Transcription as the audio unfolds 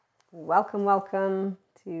Welcome, welcome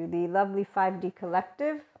to the lovely 5D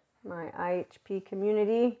Collective, my IHP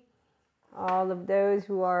community. All of those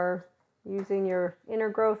who are using your inner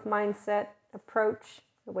growth mindset approach,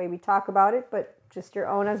 the way we talk about it, but just your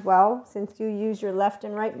own as well, since you use your left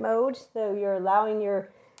and right mode. So you're allowing your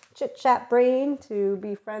chit-chat brain to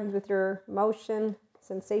be friends with your motion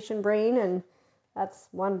sensation brain, and that's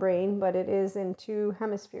one brain, but it is in two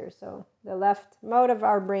hemispheres. So the left mode of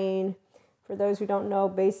our brain, for those who don't know,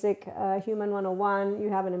 basic human 101, you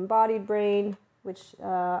have an embodied brain, which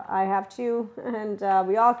I have too, and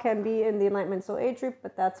we all can be in the Enlightenment Soul Age group,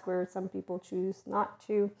 but that's where some people choose not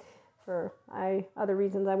to for other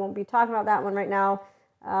reasons. I won't be talking about that one right now.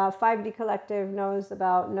 5D Collective knows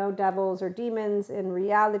about no devils or demons in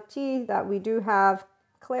reality, that we do have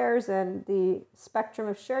clairs and the spectrum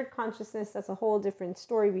of shared consciousness. That's a whole different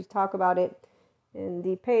story. We talk about it in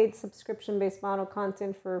the paid subscription-based model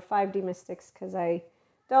content for 5D mystics, because I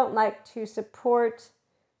don't like to support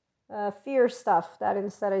fear stuff that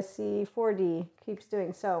instead I see 4D keeps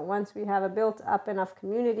doing. So once we have a built up enough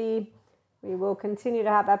community, we will continue to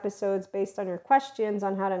have episodes based on your questions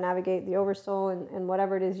on how to navigate the oversoul and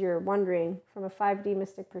whatever it is you're wondering from a 5D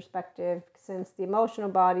mystic perspective, since the emotional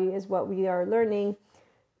body is what we are learning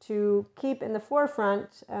to keep in the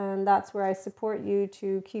forefront, and that's where I support you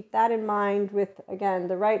to keep that in mind with, again,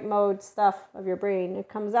 the right mode stuff of your brain. It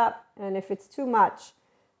comes up, and if it's too much,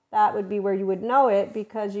 that would be where you would know it,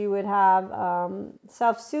 because you would have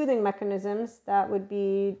self-soothing mechanisms. That would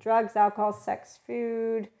be drugs, alcohol, sex,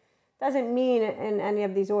 food. Doesn't mean in any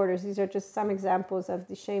of these orders. These are just some examples of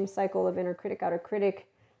the shame cycle of inner critic, outer critic.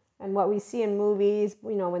 And what we see in movies,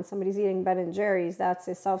 when somebody's eating Ben & Jerry's, that's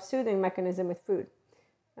a self-soothing mechanism with food.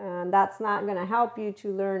 And that's not going to help you to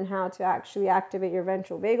learn how to actually activate your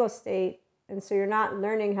ventral vagal state. And so you're not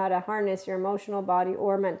learning how to harness your emotional body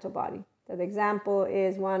or mental body. So the example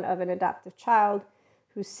is one of an adaptive child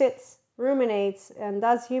who sits, ruminates, and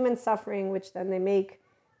does human suffering, which then they make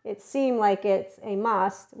it seem like it's a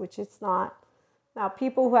must, which it's not. Now,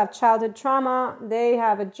 people who have childhood trauma, they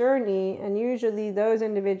have a journey, and usually those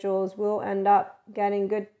individuals will end up getting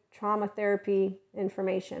good trauma therapy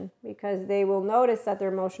information, because they will notice that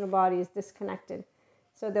their emotional body is disconnected.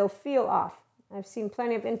 So they'll feel off. I've seen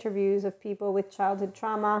plenty of interviews of people with childhood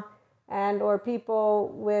trauma and or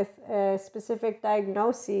people with specific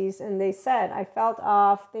diagnoses, and they said, I felt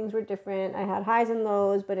off, things were different, I had highs and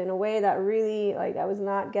lows, but in a way that really, I was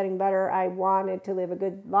not getting better. I wanted to live a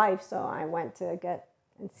good life, so I went to get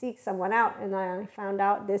and seek someone out, and I found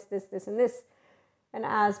out this, and this. And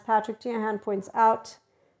as Patrick Tiahan points out,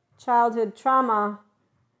 childhood trauma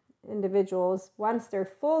individuals, once they're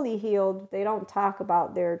fully healed, they don't talk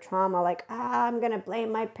about their trauma like, I'm going to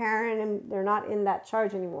blame my parent, and they're not in that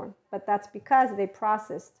charge anymore. But that's because they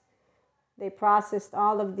processed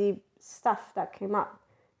all of the stuff that came up.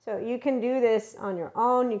 So you can do this on your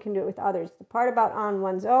own, you can do it with others. The part about on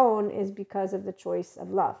one's own is because of the choice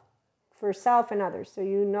of love for self and others. So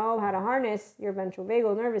you know how to harness your ventral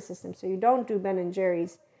vagal nervous system, so you don't do Ben &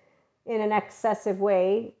 Jerry's in an excessive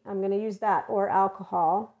way. I'm going to use that, or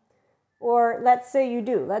alcohol. Or let's say you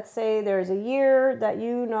do. Let's say there's a year that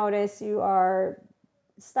you notice you are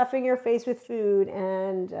stuffing your face with food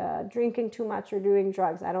and drinking too much or doing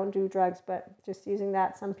drugs. I don't do drugs, but just using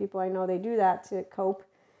that. Some people I know, they do that to cope.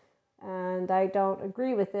 And I don't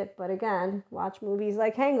agree with it. But again, watch movies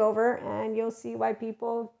like Hangover and you'll see why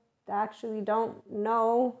people actually don't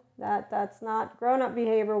know that that's not grown-up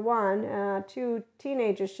behavior. 1, 2,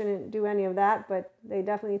 teenagers shouldn't do any of that, but they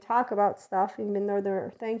definitely talk about stuff, even though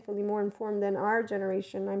they're thankfully more informed than our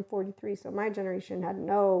generation. I'm 43, so my generation had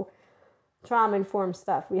no trauma-informed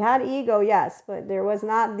stuff. We had ego, yes, but there was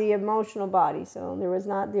not the emotional body, so there was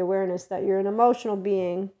not the awareness that you're an emotional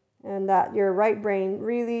being and that your right brain,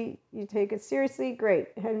 really, you take it seriously, great.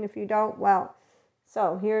 And if you don't, well.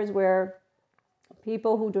 So here's where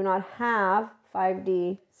people who do not have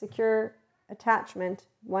 5D, secure attachment,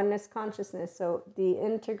 oneness consciousness, so the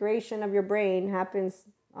integration of your brain happens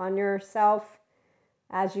on yourself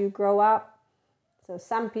as you grow up. So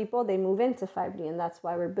some people, they move into 5D, and that's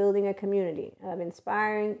why we're building a community of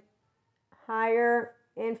inspiring higher,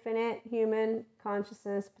 infinite human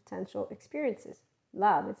consciousness potential experiences.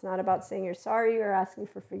 Love. It's not about saying you're sorry or asking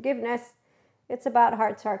for forgiveness. It's about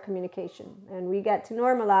heart-to-heart communication. And we get to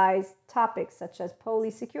normalize topics such as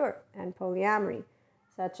polysecure and polyamory,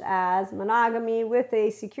 such as monogamy with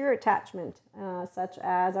a secure attachment, such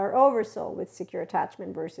as our oversoul with secure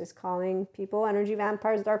attachment versus calling people energy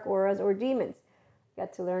vampires, dark auras, or demons.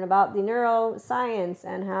 get to learn about the neuroscience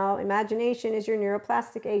and how imagination is your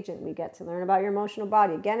neuroplastic agent. We get to learn about your emotional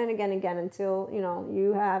body again and again and again until,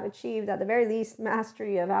 you have achieved at the very least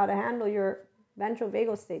mastery of how to handle your ventral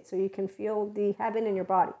vagal state so you can feel the heaven in your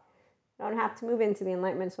body. You don't have to move into the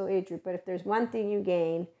enlightenment soul age group, but if there's one thing you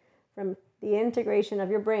gain from the integration of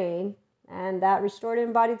your brain and that restored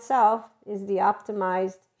embodied self is the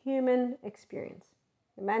optimized human experience.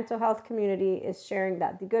 The mental health community is sharing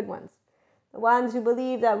that, the good ones. The ones who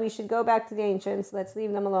believe that we should go back to the ancients, let's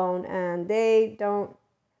leave them alone, and they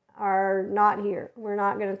are not here. We're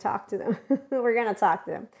not going to talk to them. We're going to talk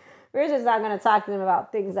to them. We're just not going to talk to them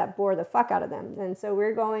about things that bore the fuck out of them. And so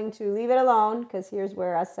we're going to leave it alone, because here's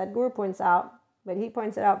where, as Sadhguru points out, but he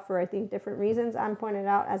points it out for, I think, different reasons. I'm pointing it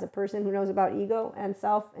out as a person who knows about ego and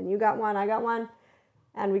self, and you got one, I got one.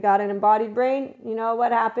 And we got an embodied brain. You know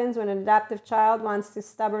what happens when an adaptive child wants to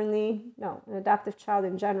an adaptive child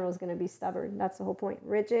in general is going to be stubborn. That's the whole point.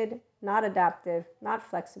 Rigid, not adaptive, not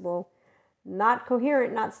flexible, not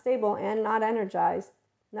coherent, not stable, and not energized.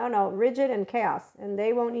 No, rigid and chaos. And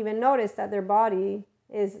they won't even notice that their body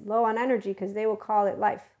is low on energy because they will call it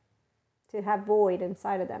life, to have void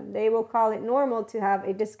inside of them. They will call it normal to have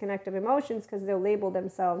a disconnect of emotions because they'll label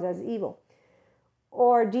themselves as evil,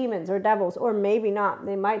 or demons, or devils, or maybe not.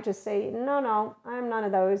 They might just say, no, I'm none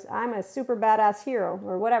of those. I'm a super badass hero,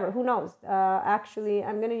 or whatever. Who knows? Actually,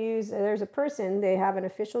 I'm going to use, there's a person, they have an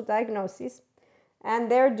official diagnosis, and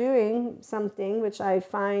they're doing something which I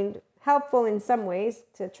find helpful in some ways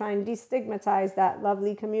to try and destigmatize that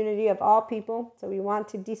lovely community of all people. So we want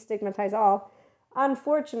to destigmatize all.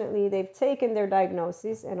 Unfortunately, they've taken their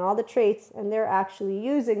diagnosis and all the traits, and they're actually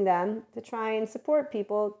using them to try and support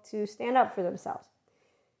people to stand up for themselves.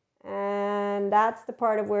 And that's the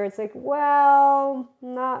part of where it's like, well,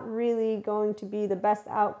 not really going to be the best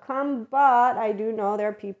outcome, but I do know there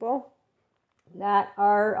are people that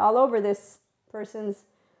are all over this person's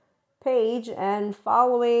page and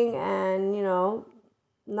following and,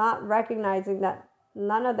 not recognizing that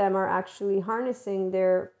none of them are actually harnessing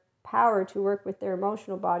their power to work with their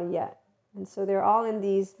emotional body yet. And so they're all in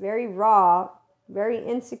these very raw, very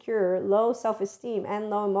insecure, low self-esteem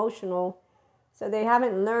and low emotional. So they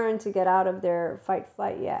haven't learned to get out of their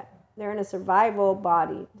fight-flight yet. They're in a survival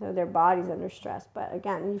body, so their body's under stress. But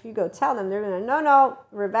again, if you go tell them, they're going to, no,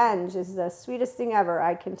 revenge is the sweetest thing ever.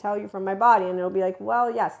 I can tell you from my body. And it'll be like, well,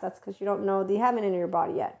 yes, that's because you don't know the heaven in your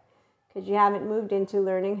body yet. Because you haven't moved into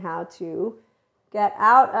learning how to get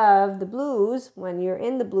out of the blues when you're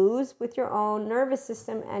in the blues with your own nervous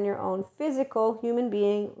system and your own physical human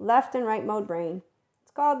being, left and right mode brain.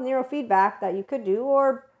 It's called neurofeedback that you could do,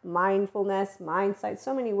 or mindfulness, mindsight,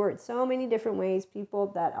 so many words, so many different ways people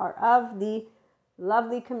that are of the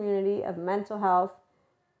lovely community of mental health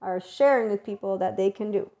are sharing with people that they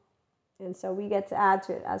can do. And so we get to add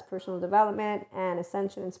to it as personal development and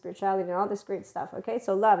ascension and spirituality and all this great stuff. Okay,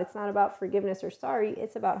 so love, it's not about forgiveness or sorry.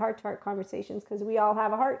 It's about heart-to-heart conversations, because we all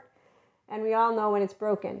have a heart. And we all know when it's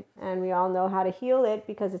broken. And we all know how to heal it,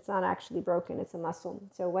 because it's not actually broken. It's a muscle.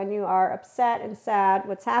 So when you are upset and sad,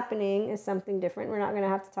 what's happening is something different. We're not going to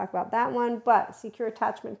have to talk about that one. But a secure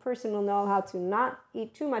attachment person will know how to not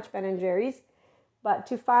eat too much Ben and Jerry's, but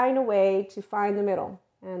to find a way to find the middle.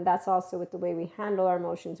 And that's also with the way we handle our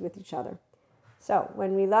emotions with each other. So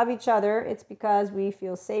when we love each other, it's because we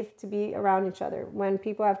feel safe to be around each other. When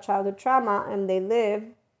people have childhood trauma and they live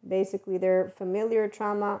basically their familiar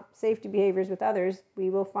trauma safety behaviors with others,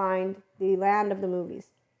 we will find the land of the movies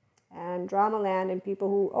and drama land, and people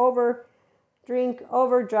who over drink,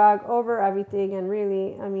 over drug, over everything. And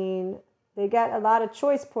really, they get a lot of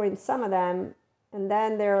choice points, some of them, and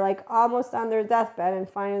then they're like almost on their deathbed and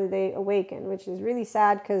finally they awaken, which is really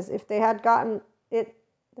sad, because if they had gotten it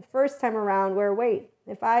the first time around,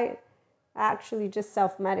 if I actually just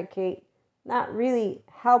self-medicate, not really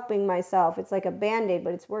helping myself, it's like a Band-Aid,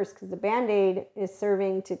 but it's worse, because the Band-Aid is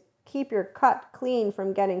serving to keep your cut clean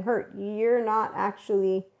from getting hurt. You're not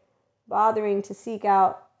actually bothering to seek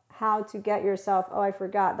out how to get yourself, oh, I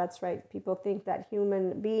forgot, that's right. People think that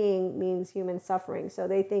human being means human suffering. So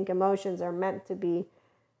they think emotions are meant to be,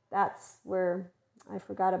 that's where I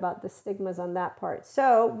forgot about the stigmas on that part.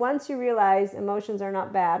 So once you realize emotions are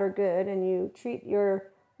not bad or good, and you treat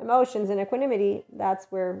your emotions in equanimity, that's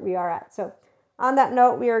where we are at. So on that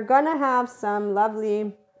note, we are going to have some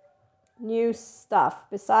lovely new stuff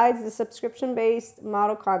besides the subscription-based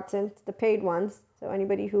model content, the paid ones. So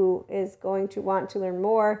anybody who is going to want to learn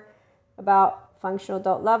more about functional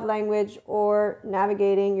adult love language, or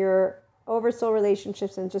navigating your oversoul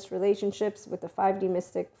relationships and just relationships with the 5D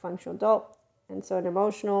mystic functional adult, and so an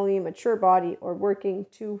emotionally mature body, or working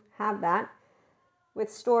to have that,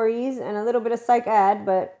 with stories and a little bit of psych ed,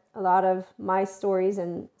 but a lot of my stories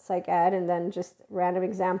and psych ed, and then just random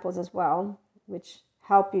examples as well, which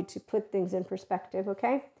help you to put things in perspective,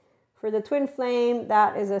 okay? For the twin flame,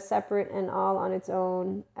 that is a separate and all on its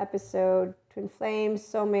own episode. Twin flames,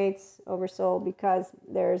 soulmates, oversoul, because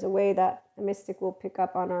there's a way that a mystic will pick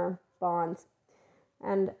up on our bonds.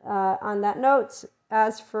 And on that note,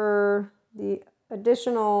 as for the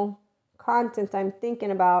additional content I'm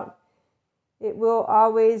thinking about, it will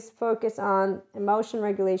always focus on emotion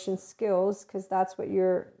regulation skills, because that's what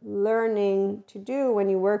you're learning to do when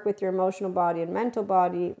you work with your emotional body and mental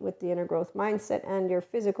body with the inner growth mindset, and your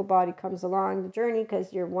physical body comes along the journey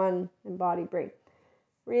because you're one embodied brain.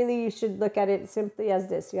 Really, you should look at it simply as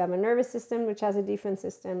this. You have a nervous system, which has a defense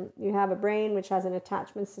system. You have a brain, which has an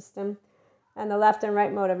attachment system, and the left and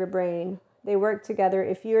right mode of your brain. They work together.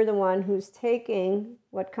 If you're the one who's taking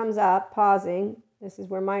what comes up, pausing, this is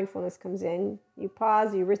where mindfulness comes in. You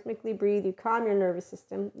pause, you rhythmically breathe, you calm your nervous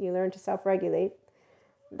system, you learn to self-regulate.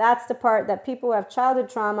 That's the part that people who have childhood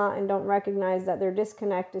trauma and don't recognize that their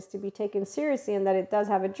disconnect is to be taken seriously, and that it does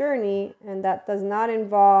have a journey, and that does not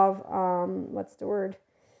involve,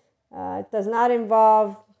 it does not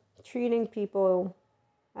involve treating people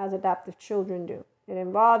as adaptive children do. It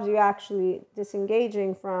involves you actually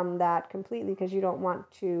disengaging from that completely, because you don't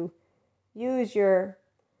want to use your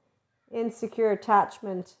insecure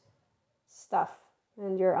attachment stuff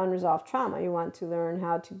and your unresolved trauma. You want to learn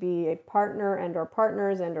how to be a partner and or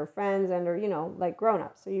partners and or friends and or, like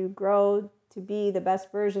grown-ups. So you grow to be the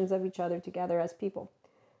best versions of each other together as people.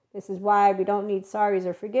 This is why we don't need sorries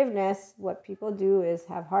or forgiveness. What people do is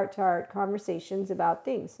have heart-to-heart conversations about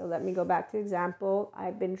things. So let me go back to the example.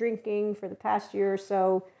 I've been drinking for the past year or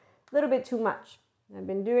so, a little bit too much. I've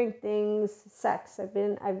been doing things, sex. I've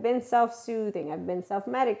been self-soothing. I've been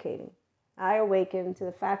self-medicating. I awaken to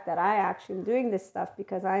the fact that I actually am doing this stuff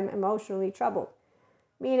because I'm emotionally troubled.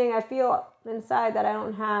 Meaning I feel inside that I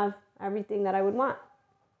don't have everything that I would want.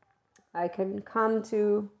 I can come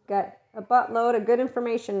to get a buttload of good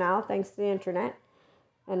information now, thanks to the internet.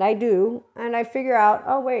 And I do. And I figure out,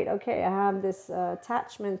 oh, wait, okay, I have this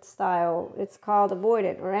attachment style. It's called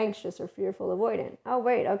avoidant or anxious or fearful avoidant. Oh,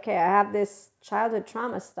 wait, okay, I have this childhood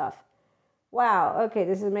trauma stuff. Wow, okay,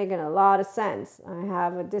 this is making a lot of sense. I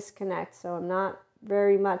have a disconnect, so I'm not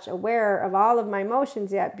very much aware of all of my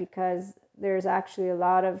emotions yet, because there's actually a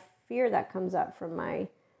lot of fear that comes up from my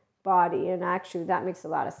body. And actually that makes a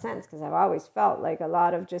lot of sense, because I've always felt like a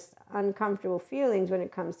lot of just uncomfortable feelings when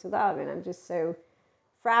it comes to love, and I'm just so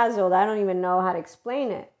frazzled, I don't even know how to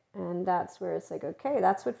explain it. And that's where it's like, okay,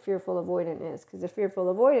 that's what fearful avoidant is. Because the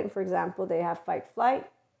fearful avoidant, for example, they have fight flight.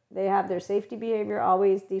 They have their safety behavior,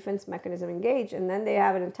 always defense mechanism engaged, and then they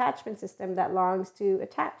have an attachment system that longs to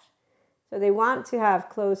attach. So they want to have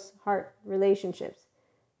close heart relationships,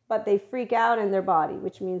 but they freak out in their body,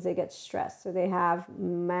 which means they get stressed. So they have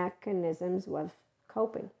mechanisms of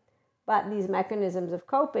coping. But these mechanisms of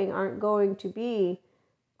coping aren't going to be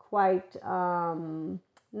quite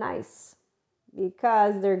nice,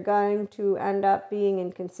 because they're going to end up being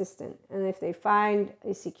inconsistent. And if they find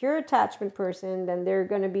a secure attachment person, then they're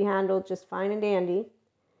going to be handled just fine and dandy,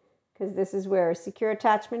 because this is where a secure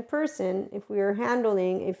attachment person, if we are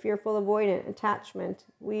handling a fearful avoidant attachment,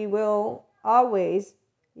 we will always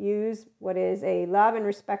use what is a love and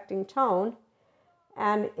respecting tone.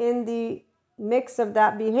 And in the mix of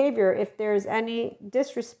that behavior, if there's any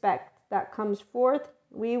disrespect that comes forth,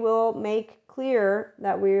 we will make clear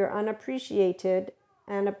that we're unappreciated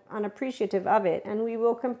and unappreciative of it, and we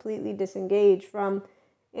will completely disengage from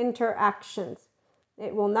interactions.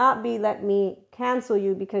 It will not be, let me cancel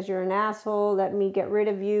you because you're an asshole, let me get rid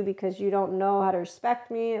of you because you don't know how to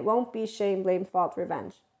respect me. It won't be shame, blame, fault,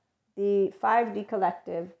 revenge. The 5D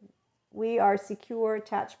collective, we are secure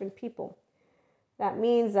attachment people. That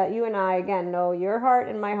means that you and I, again, know your heart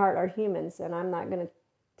and my heart are humans, and I'm not going to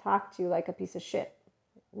talk to you like a piece of shit.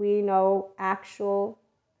 We know actual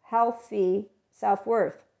healthy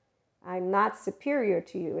self-worth. I'm not superior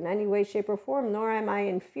to you in any way, shape, or form, nor am I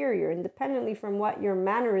inferior. Independently from what your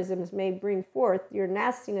mannerisms may bring forth, your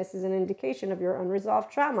nastiness is an indication of your unresolved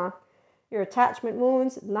trauma, your attachment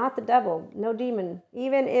wounds, not the devil, no demon.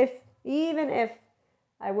 Even if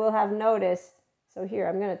I will have noticed, so here,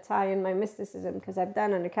 I'm going to tie in my mysticism, because I've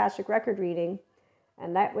done an Akashic record reading,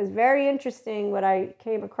 and that was very interesting what I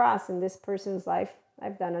came across in this person's life.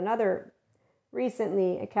 I've done another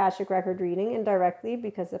recently Akashic record reading indirectly,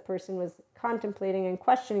 because the person was contemplating and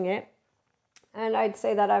questioning it. And I'd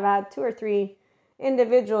say that I've had 2 or 3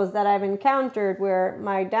 individuals that I've encountered where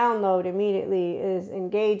my download immediately is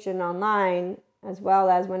engaged and online, as well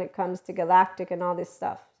as when it comes to galactic and all this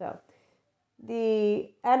stuff. So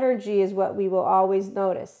the energy is what we will always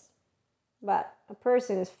notice. But a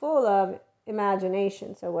person is full of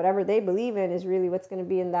imagination. So whatever they believe in is really what's going to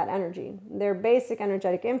be in that energy. Their basic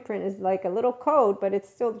energetic imprint is like a little code, but it's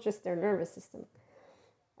still just their nervous system.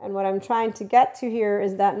 And what I'm trying to get to here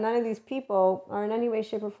is that none of these people are in any way,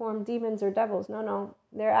 shape, or form demons or devils. No.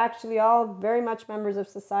 They're actually all very much members of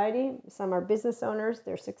society. Some are business owners.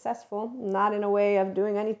 They're successful, not in a way of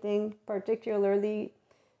doing anything particularly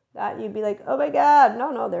that you'd be like, oh my God.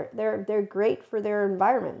 No, they're great for their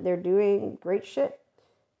environment. They're doing great shit.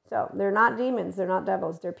 So they're not demons. They're not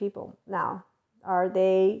devils. They're people. Now, are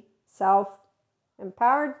they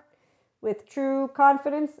self-empowered? With true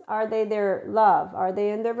confidence? Are they their love? Are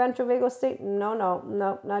they in their ventral vagal state? No,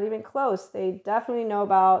 not even close. They definitely know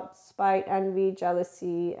about spite, envy,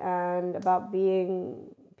 jealousy, and about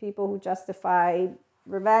being people who justify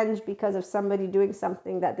revenge because of somebody doing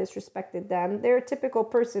something that disrespected them. They're a typical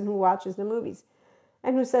person who watches the movies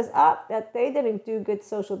and who says, that they didn't do good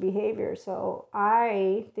social behavior. So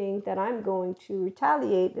I think that I'm going to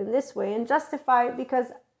retaliate in this way and justify it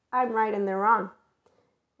because I'm right and they're wrong.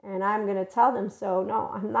 And I'm going to tell them so. No,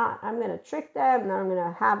 I'm not. I'm going to trick them and I'm going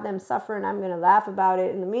to have them suffer and I'm going to laugh about it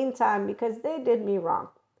in the meantime because they did me wrong.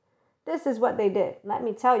 This is what they did. Let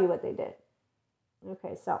me tell you what they did.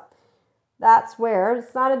 Okay, so that's where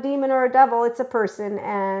it's not a demon or a devil, it's a person.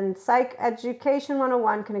 And Psych Education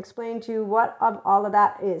 101 can explain to you what of all of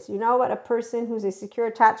that is. You know what a person who's a secure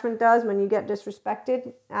attachment does when you get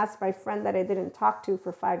disrespected? Ask my friend that I didn't talk to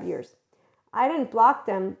for 5 years. I didn't block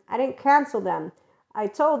them. I didn't cancel them. I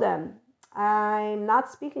told them, I'm not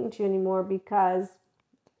speaking to you anymore because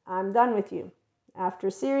I'm done with you. After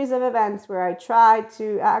a series of events where I tried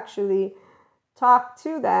to actually talk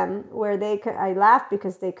to them, where I laughed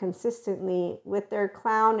because they consistently, with their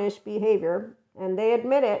clownish behavior, and they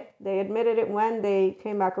admitted it when they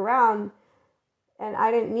came back around, and I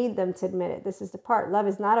didn't need them to admit it. This is the part. Love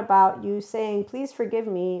is not about you saying, please forgive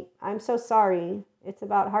me, I'm so sorry. It's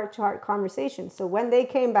about heart-to-heart conversation. So when they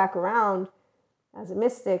came back around, as a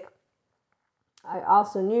mystic, I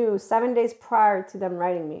also knew 7 days prior to them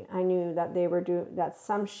writing me, I knew that that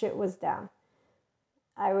some shit was down.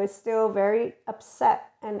 I was still very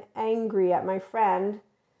upset and angry at my friend.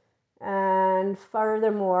 And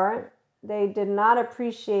furthermore, they did not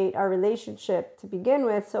appreciate our relationship to begin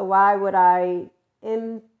with. So why would I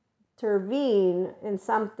intervene in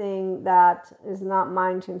something that is not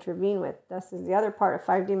mine to intervene with? This is the other part of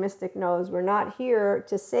 5D Mystic knows. We're not here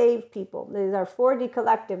to save people. These are 4D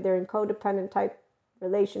collective. They're in codependent type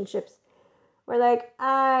relationships. We're like,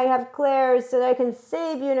 I have clairs so that I can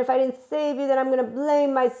save you. And if I didn't save you, then I'm going to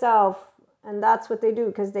blame myself. And that's what they do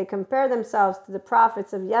because they compare themselves to the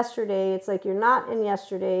prophets of yesterday. It's like, you're not in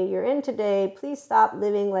yesterday, you're in today. Please stop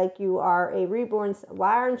living like you are a reborn.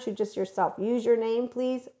 Why aren't you just yourself? Use your name,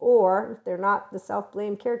 please. Or if they're not the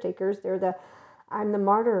self-blame caretakers, they're I'm the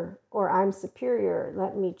martyr or I'm superior.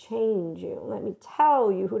 Let me change you. Let me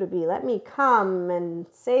tell you who to be. Let me come and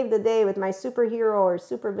save the day with my superhero or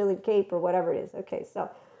supervillain cape or whatever it is. Okay, so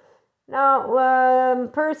now,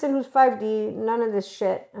 person who's 5D, none of this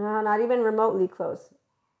shit, not even remotely close.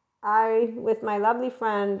 I, with my lovely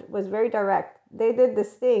friend, was very direct. They did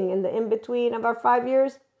this thing in the in-between of our 5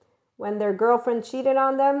 years. When their girlfriend cheated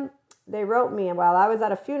on them, they wrote me while I was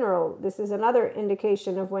at a funeral. This is another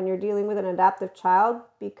indication of when you're dealing with an adaptive child,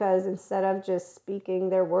 because instead of just speaking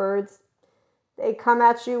their words, they come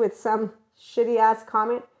at you with some shitty-ass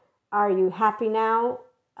comment. Are you happy now?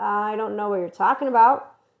 I don't know what you're talking about.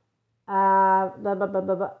 Blah, blah, blah,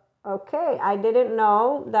 blah, blah. Okay, I didn't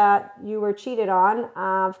know that you were cheated on.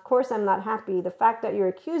 Of course I'm not happy. The fact that you're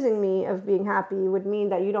accusing me of being happy would mean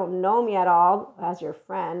that you don't know me at all as your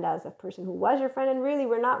friend, as a person who was your friend, and really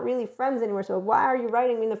we're not really friends anymore. So why are you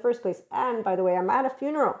writing me in the first place? And by the way, I'm at a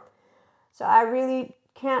funeral. So I really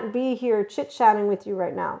can't be here chit-chatting with you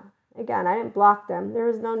right now. Again, I didn't block them. There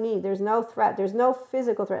is no need. There's no threat. There's no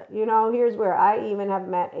physical threat. You know, here's where I even have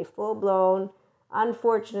met a full-blown,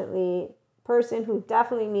 unfortunately, person who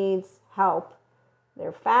definitely needs help.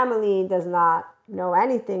 Their family does not know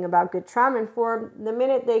anything about good trauma informed. The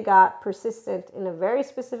minute they got persistent in a very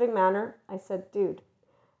specific manner, I said, dude,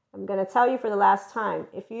 I'm going to tell you for the last time,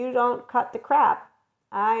 if you don't cut the crap,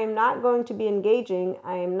 I am not going to be engaging.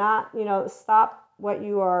 I am not, stop what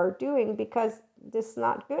you are doing because this is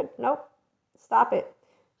not good. Nope, stop it.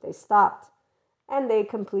 They stopped. And they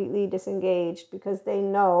completely disengaged because they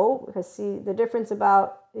know, because see, the difference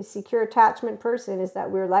about a secure attachment person is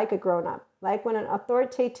that we're like a grown-up. Like when an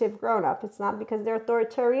authoritative grown-up, it's not because they're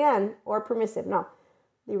authoritarian or permissive. No,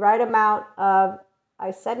 the right amount of,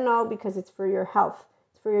 I said no because it's for your health.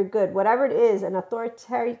 It's for your good. Whatever it is, an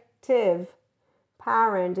authoritative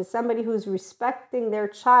parent is somebody who's respecting their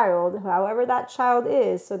child, however that child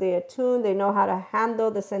is. So they attune, they know how to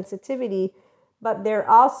handle the sensitivity, but they're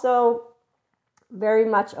also very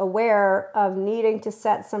much aware of needing to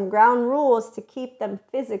set some ground rules to keep them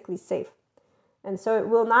physically safe. And so it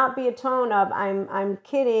will not be a tone of I'm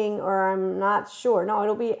kidding or I'm not sure. No,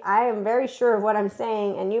 it'll be I am very sure of what I'm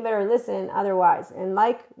saying and you better listen otherwise. And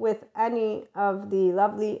like with any of the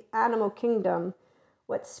lovely animal kingdom,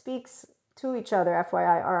 what speaks to each other,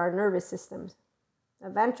 FYI, are our nervous systems. The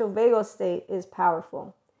ventral vagal state is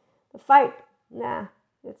powerful. The fight, nah,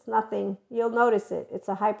 it's nothing. You'll notice it. It's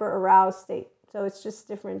a hyper aroused state. So it's just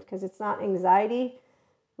different because it's not anxiety,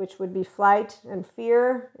 which would be flight and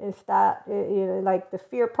fear. If that, like the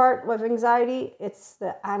fear part of anxiety, it's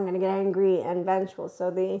the I'm going to get angry and vengeful. So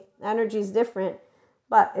the energy is different,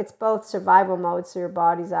 but it's both survival mode. So your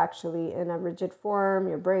body's actually in a rigid form,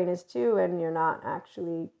 your brain is too, and you're not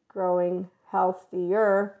actually growing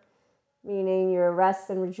healthier, meaning your rest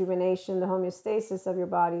and rejuvenation, the homeostasis of your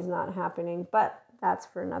body is not happening. But that's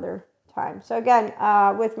for another time. So again,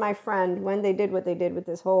 with my friend, when they did what they did with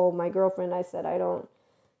this whole, my girlfriend, I said, I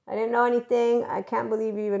didn't know anything. I can't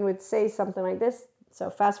believe you even would say something like this. So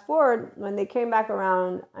fast forward, when they came back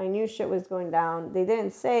around, I knew shit was going down. They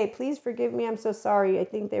didn't say, please forgive me, I'm so sorry. I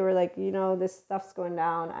think they were like, this stuff's going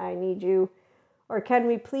down. I need you. Or can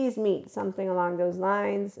we please meet? Something along those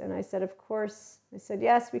lines. And I said, of course. I said,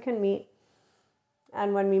 yes, we can meet.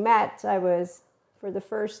 And when we met, I was, for the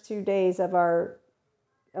first 2 days of our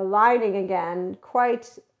aligning again,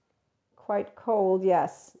 quite cold,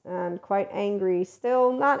 yes, and quite angry.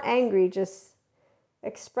 Still not angry, just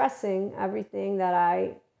expressing everything that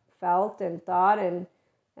I felt and thought and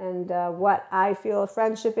what I feel a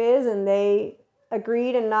friendship is. And they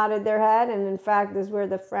agreed and nodded their head. And in fact, this is where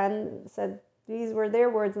the friend said, these were their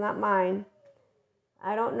words, not mine.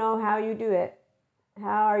 I don't know how you do it.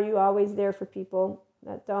 How are you always there for people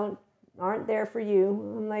that aren't there for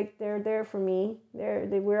you? I'm like, they're there for me.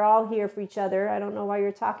 We're all here for each other. I don't know why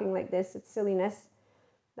you're talking like this. It's silliness.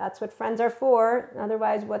 That's what friends are for.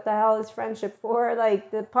 Otherwise, what the hell is friendship for?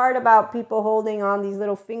 Like the part about people holding on these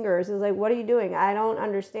little fingers is like, what are you doing? I don't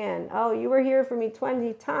understand. Oh, you were here for me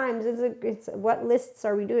 20 times. It's what lists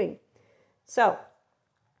are we doing? So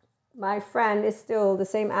my friend is still the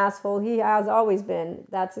same asshole he has always been.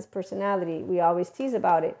 That's his personality. We always tease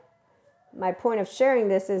about it. My point of sharing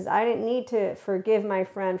this is I didn't need to forgive my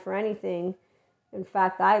friend for anything. In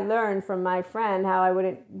fact, I learned from my friend how I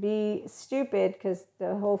wouldn't be stupid because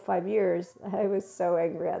the whole 5 years I was so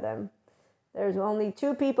angry at them. There's only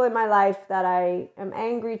 2 people in my life that I am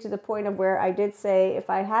angry to the point of where I did say, if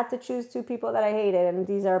I had to choose 2 people that I hated, and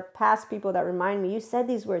these are past people that remind me, you said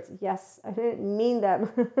these words. Yes, I didn't mean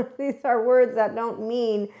them. These are words that don't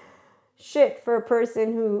mean shit for a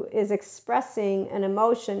person who is expressing an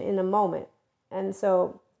emotion in a moment. And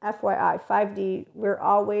so, FYI, 5D, we're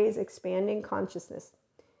always expanding consciousness.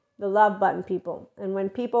 The love button people. And when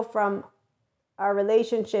people from our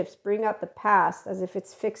relationships bring up the past as if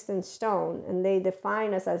it's fixed in stone and they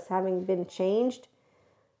define us as having been changed,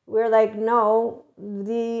 we're like, no,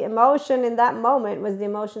 the emotion in that moment was the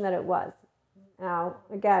emotion that it was. Now,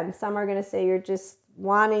 again, some are going to say you're just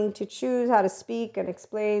wanting to choose how to speak and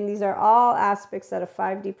explain. These are all aspects that a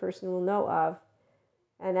 5D person will know of.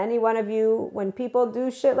 And any one of you, when people do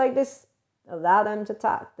shit like this, allow them to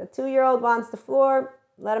talk. The 2-year-old wants the floor,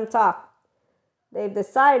 let them talk. They've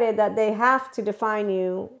decided that they have to define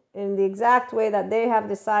you in the exact way that they have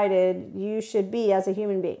decided you should be as a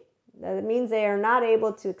human being. That means they are not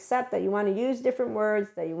able to accept that you want to use different words,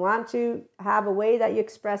 that you want to have a way that you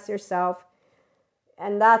express yourself.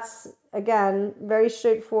 And that's, again, very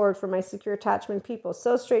straightforward for my secure attachment people.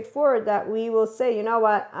 So straightforward that we will say, you know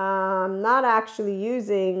what, I'm not actually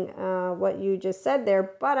using what you just said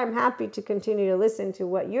there, but I'm happy to continue to listen to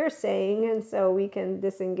what you're saying. And so we can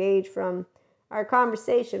disengage from our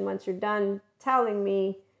conversation once you're done telling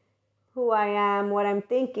me who I am, what I'm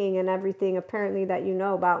thinking, and everything apparently that you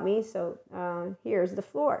know about me. So here's the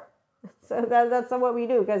floor. So that's what we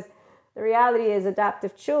do, because the reality is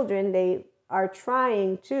adaptive children, they are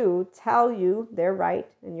trying to tell you they're right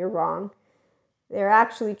and you're wrong. They're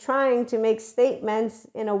actually trying to make statements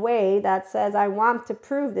in a way that says, I want to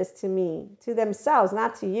prove this to me, to themselves,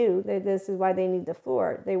 not to you. This is why they need the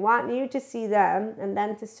floor. They want you to see them and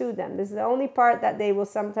then to soothe them. This is the only part that they will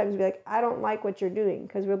sometimes be like, I don't like what you're doing.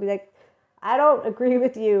 Because we'll be like, I don't agree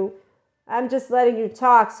with you. I'm just letting you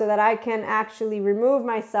talk so that I can actually remove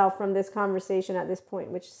myself from this conversation at this point,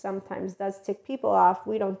 which sometimes does tick people off.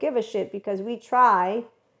 We don't give a shit because we try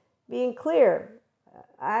being clear.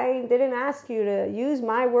 I didn't ask you to use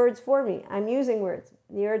my words for me. I'm using words.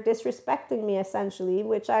 You're disrespecting me, essentially,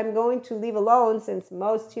 which I'm going to leave alone, since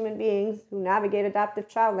most human beings who navigate adaptive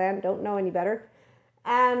childland don't know any better,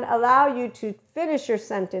 and allow you to finish your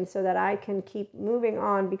sentence so that I can keep moving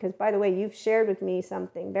on. Because, by the way, you've shared with me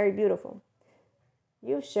something very beautiful.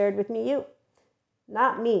 You've shared with me you,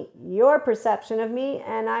 not me, your perception of me.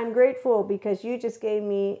 And I'm grateful because you just gave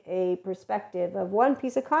me a perspective of one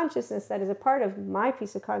piece of consciousness that is a part of my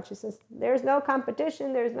piece of consciousness. There's no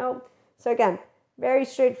competition. So again, very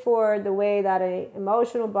straightforward, the way that an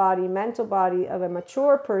emotional body, mental body of a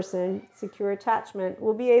mature person, secure attachment,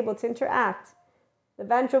 will be able to interact. The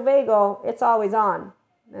ventral vagal, it's always on.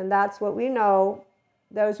 And that's what we know.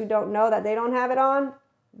 Those who don't know that they don't have it on,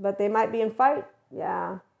 but they might be in fight.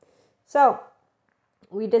 Yeah. So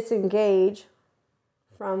we disengage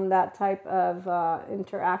from that type of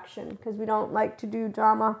interaction because we don't like to do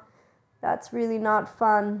drama. That's really not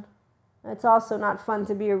fun. It's also not fun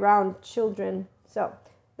to be around children. So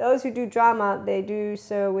those who do drama, they do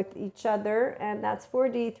so with each other, and that's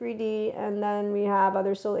 4D, 3D, and then we have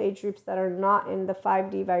other soul age groups that are not in the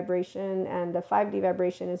 5D vibration, and the 5D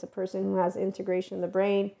vibration is a person who has integration in the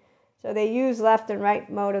brain. So they use left and right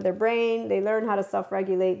mode of their brain, they learn how to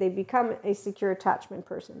self-regulate, they become a secure attachment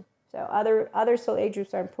person. So other soul age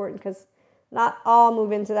groups are important because not all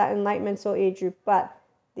move into that enlightenment soul age group, but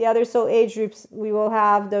the other soul age groups, we will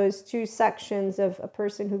have those two sections of a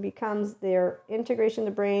person who becomes their integration of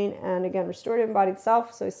the brain and, again, restored embodied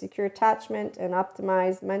self, so secure attachment and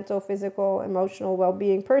optimized mental, physical, emotional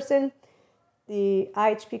well-being person. The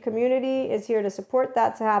IHP community is here to support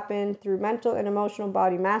that to happen through mental and emotional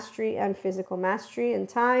body mastery and physical mastery in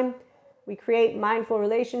time. We create mindful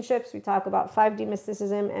relationships. We talk about 5D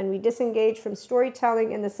mysticism, and we disengage from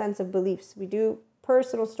storytelling in the sense of beliefs. We do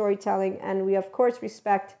personal storytelling, and we of course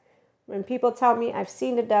respect when people tell me I've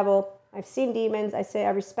seen the devil, I've seen demons. I say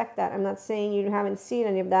I respect that. I'm not saying you haven't seen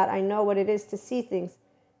any of that. I know what it is to see things.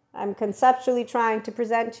 I'm conceptually trying to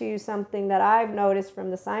present to you something that I've noticed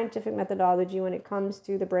from the scientific methodology when it comes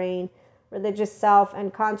to the brain, religious self,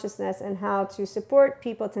 and consciousness, and how to support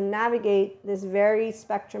people to navigate this very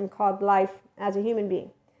spectrum called life as a human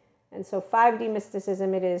being. And so 5D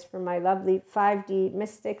mysticism it is for my lovely 5D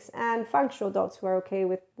mystics and functional adults who are okay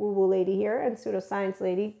with woo-woo lady here and pseudoscience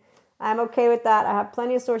lady. I'm okay with that. I have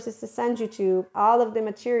plenty of sources to send you to. All of the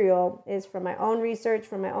material is from my own research,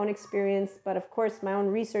 from my own experience. But of course, my own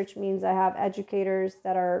research means I have educators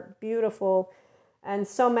that are beautiful, and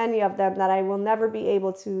so many of them that I will never be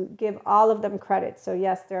able to give all of them credit. So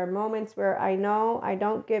yes, there are moments where I know I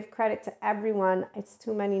don't give credit to everyone. It's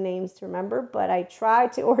too many names to remember, but I try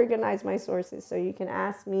to organize my sources. So you can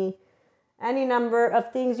ask me any number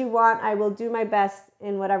of things you want. I will do my best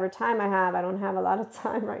in whatever time I have. I don't have a lot of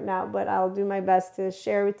time right now, but I'll do my best to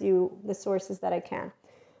share with you the sources that I can.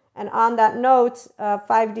 And on that note,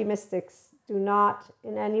 5D mystics do not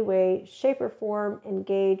in any way, shape, or form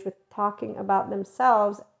engage with talking about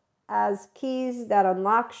themselves as keys that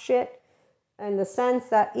unlock shit, in the sense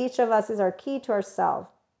that each of us is our key to ourselves.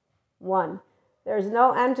 One, there's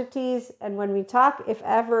no entities, and when we talk, if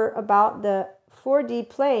ever, about the 4D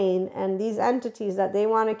plane and these entities that they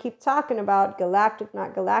want to keep talking about, galactic,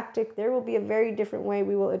 not galactic, there will be a very different way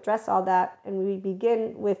we will address all that. And we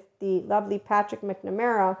begin with the lovely Patrick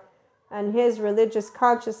McNamara and his religious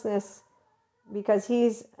consciousness, because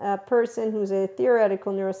he's a person who's a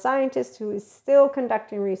theoretical neuroscientist who is still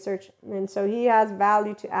conducting research. And so he has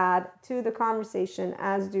value to add to the conversation,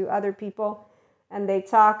 as do other people. And they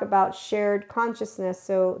talk about shared consciousness.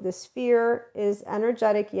 So the sphere is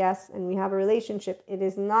energetic, yes, and we have a relationship. It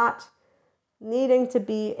is not needing to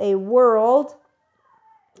be a world,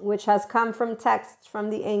 which has come from texts from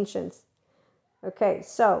the ancients. Okay,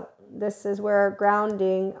 so this is where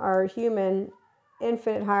grounding our human,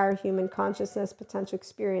 infinite higher human consciousness potential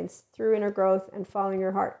experience through inner growth and following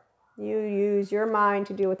your heart. You use your mind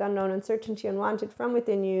to deal with unknown uncertainty unwanted from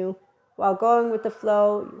within you, while going with the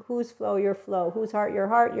flow. Whose flow? Your flow. Whose heart? Your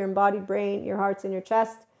heart, your embodied brain, your heart's in your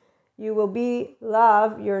chest. You will be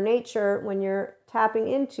love, your nature, when you're tapping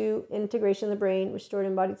into integration of the brain, restored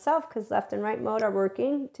embodied self, because left and right mode are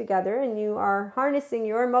working together and you are harnessing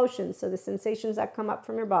your emotions. So the sensations that come up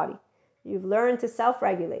from your body, you've learned to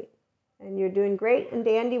self-regulate, and you're doing great and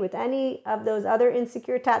dandy with any of those other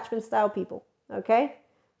insecure attachment style people. Okay?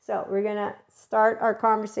 So we're going to start our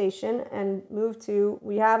conversation and move to,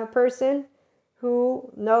 we have a person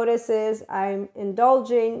who notices I'm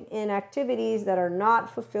indulging in activities that are not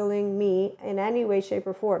fulfilling me in any way, shape,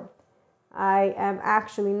 or form. I am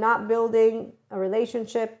actually not building a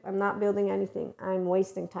relationship. I'm not building anything. I'm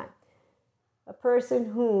wasting time. A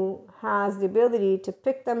person who has the ability to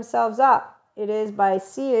pick themselves up, it is by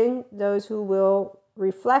seeing those who will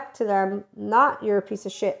reflect to them, not you're a piece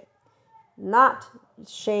of shit, not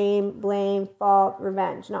shame, blame, fault,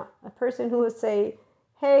 revenge. No, a person who will say,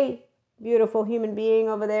 hey, beautiful human being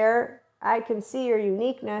over there, I can see your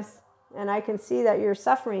uniqueness, and I can see that you're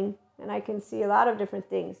suffering, and I can see a lot of different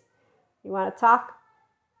things. You want to talk?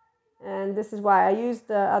 And this is why I use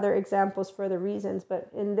the other examples for the reasons, but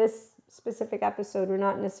in this specific episode, we're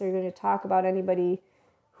not necessarily going to talk about anybody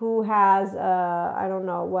who has, I don't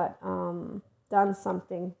know what, done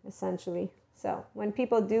something, essentially. So when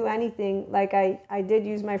people do anything, like I did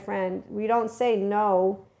use my friend, we don't say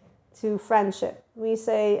no to friendship. We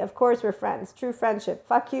say, of course we're friends, true friendship.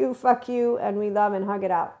 Fuck you, and we love and hug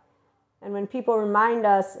it out. And when people remind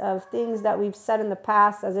us of things that we've said in the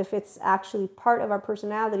past as if it's actually part of our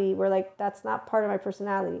personality, we're like, that's not part of my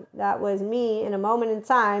personality. That was me in a moment in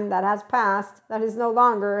time that has passed, that is no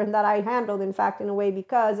longer, and that I handled, in fact, in a way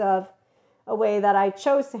because of a way that I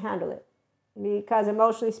chose to handle it. Because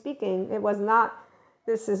emotionally speaking, it was not,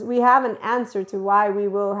 we have an answer to why we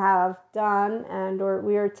will have done, and or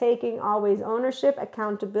we are taking always ownership,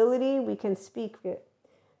 accountability, we can speak it.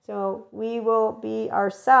 So we will be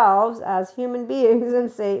ourselves as human beings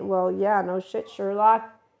and say, well, yeah, no shit,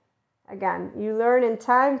 Sherlock. Again, you learn in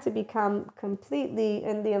time to become completely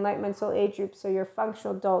in the Enlightenment Soul Age group, so you're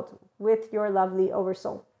functional adult with your lovely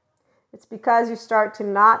Oversoul. It's because you start to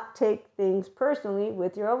not take things personally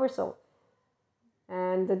with your Oversoul.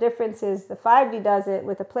 And the difference is the 5D does it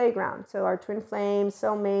with a playground. So our twin flames,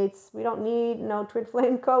 soulmates, we don't need no twin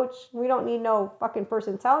flame coach. We don't need no fucking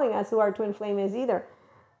person telling us who our twin flame is either.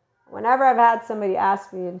 Whenever I've had somebody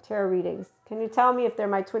ask me in tarot readings, can you tell me if they're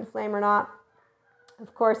my twin flame or not?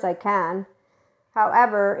 Of course I can.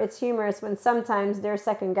 However, it's humorous when sometimes they're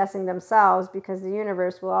second guessing themselves because the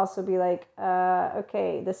universe will also be like,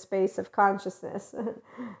 okay, the space of consciousness.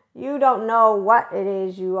 You don't know what it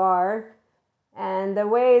is you are. And the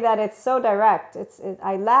way that it's so direct,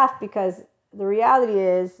 I laugh because the reality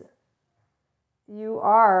is you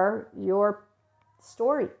are your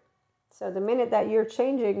story. So the minute that you're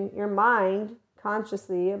changing your mind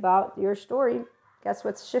consciously about your story, guess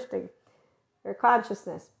what's shifting? Your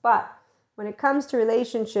consciousness. But when it comes to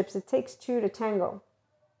relationships, it takes two to tango.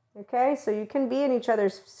 Okay? So you can be in each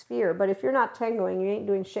other's sphere, but if you're not tangoing, you ain't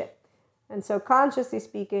doing shit. And so consciously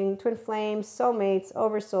speaking, twin flames, soulmates,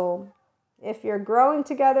 oversoul, if you're growing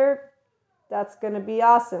together, that's going to be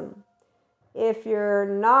awesome. If you're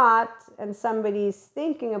not and somebody's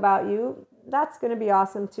thinking about you, that's going to be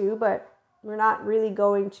awesome too, but we're not really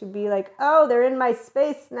going to be like, oh, they're in my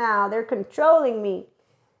space now, they're controlling me.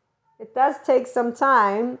 It does take some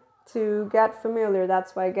time to get familiar.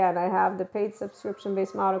 That's why, again, I have the paid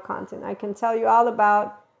subscription-based model content. I can tell you all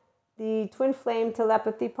about the twin flame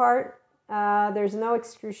telepathy part. There's no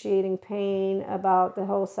excruciating pain about the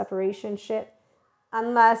whole separation shit,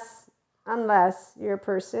 unless you're a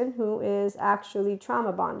person who is actually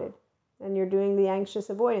trauma bonded and you're doing the anxious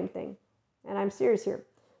avoidant thing. And I'm serious here.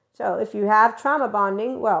 So if you have trauma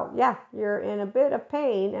bonding, well, yeah, you're in a bit of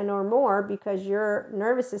pain and or more because your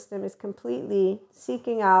nervous system is completely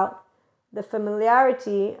seeking out the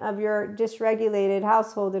familiarity of your dysregulated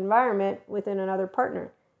household environment within another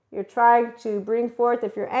partner. You're trying to bring forth,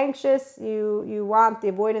 if you're anxious, you want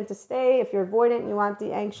the avoidant to stay. If you're avoidant, you want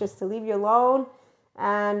the anxious to leave you alone.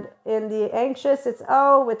 And in the anxious, it's,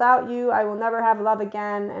 oh, without you, I will never have love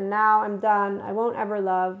again. And now I'm done. I won't ever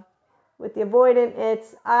love. With the avoidant,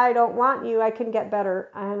 it's, I don't want you. I can get better.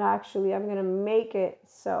 And actually, I'm going to make it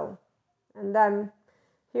so. And then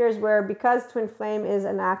here's where, because twin flame is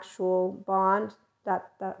an actual bond,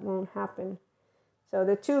 that won't happen. So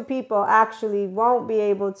the two people actually won't be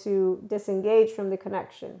able to disengage from the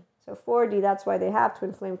connection. So 4D, that's why they have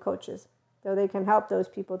twin flame coaches. So they can help those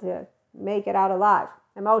people to make it out alive,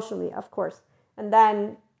 emotionally, of course. And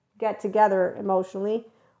then get together emotionally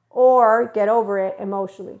or get over it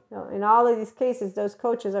emotionally. Now, in all of these cases, those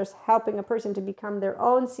coaches are helping a person to become their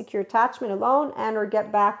own secure attachment alone and or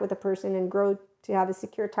get back with a person and grow to have a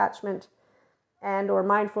secure attachment and or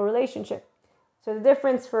mindful relationship. So the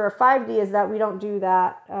difference for a 5D is that we don't do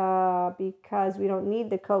that because we don't need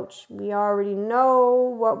the coach. We already know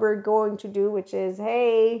what we're going to do, which is,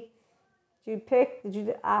 hey, did you pick? Did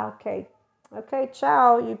you? Okay. Okay,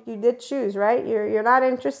 ciao. You did choose, right? You're not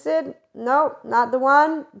interested? No, not the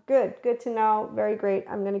one? Good to know. Very great.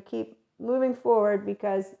 I'm going to keep moving forward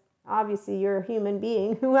because obviously you're a human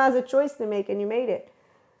being who has a choice to make and you made it.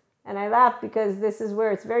 And I laugh because this is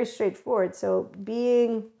where it's very straightforward. So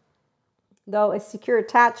being, though, a secure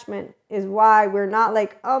attachment is why we're not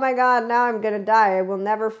like, oh my God, now I'm going to die. I will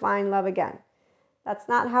never find love again. That's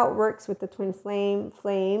not how it works with the twin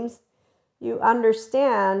flames. You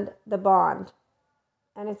understand the bond,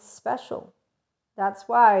 and it's special. That's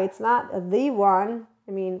why it's not the one.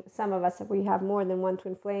 I mean, some of us, if we have more than one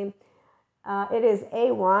twin flame, it is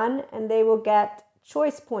a one, and they will get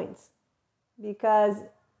choice points, because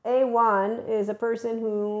A1 is a person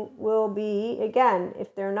who will be, again,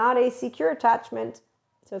 if they're not a secure attachment,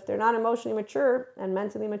 so if they're not emotionally mature and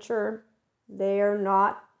mentally mature, they are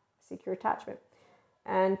not secure attachment.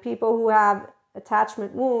 And people who have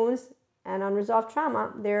attachment wounds and unresolved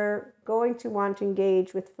trauma, they're going to want to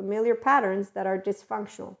engage with familiar patterns that are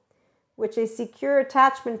dysfunctional, which a secure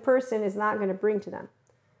attachment person is not going to bring to them.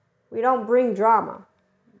 We don't bring drama.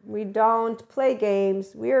 We don't play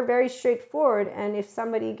games. We are very straightforward. And if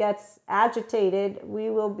somebody gets agitated, we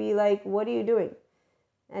will be like, what are you doing?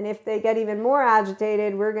 And if they get even more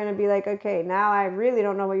agitated, we're going to be like, okay, now I really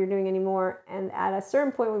don't know what you're doing anymore. And at a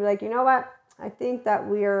certain point, we'll be like, you know what? I think that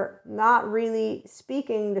we are not really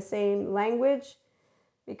speaking the same language,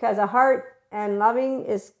 because a heart and loving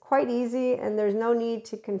is quite easy, and there's no need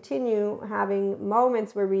to continue having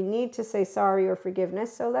moments where we need to say sorry or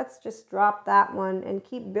forgiveness. So let's just drop that one and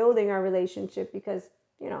keep building our relationship, because,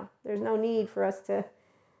 there's no need for us to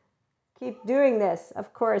keep doing this.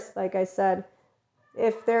 Of course, like I said,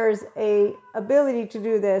 if there's a ability to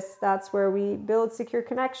do this, that's where we build secure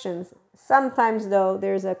connections. Sometimes, though,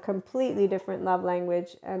 there's a completely different love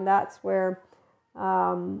language, and that's where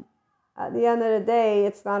at the end of the day,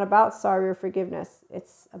 it's not about sorry or forgiveness.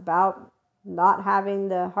 It's about not having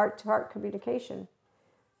the heart-to-heart communication.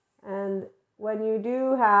 And when you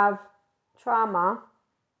do have trauma,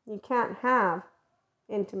 you can't have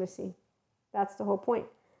intimacy. That's the whole point.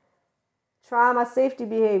 Trauma safety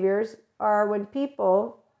behaviors are when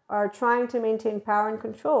people are trying to maintain power and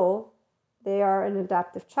control. They are an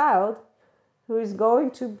adaptive child who is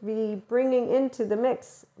going to be bringing into the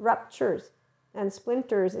mix ruptures and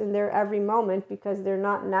splinters in their every moment, because they're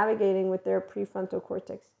not navigating with their prefrontal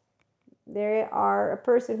cortex. They are a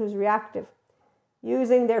person who's reactive,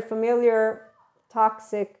 using their familiar,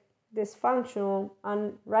 toxic, dysfunctional,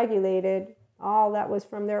 unregulated, all that was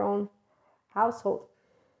from their own household,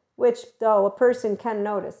 which, though, a person can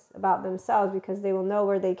notice about themselves, because they will know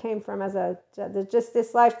where they came from just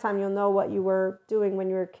this lifetime. You'll know what you were doing when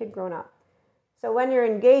you were a kid growing up. So when you're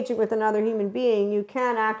engaging with another human being, you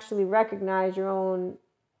can actually recognize your own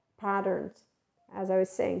patterns, as I was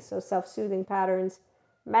saying. So self-soothing patterns,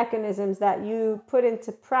 mechanisms that you put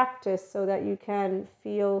into practice so that you can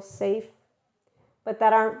feel safe, but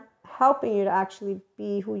that aren't helping you to actually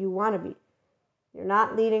be who you want to be. You're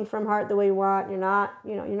not leading from heart the way you want. You're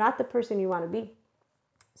not the person you want to be.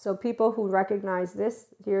 So people who recognize this,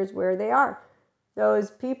 here's where they are. Those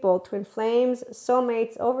people, twin flames,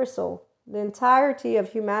 soulmates, oversoul. The entirety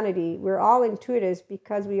of humanity, we're all intuitives,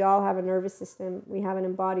 because we all have a nervous system. We have an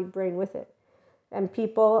embodied brain with it. And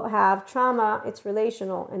people have trauma, it's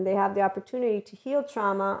relational, and they have the opportunity to heal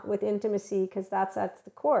trauma with intimacy, because that's at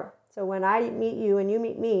the core. So when I meet you and you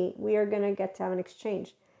meet me, we are going to get to have an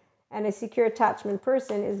exchange. And a secure attachment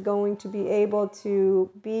person is going to be able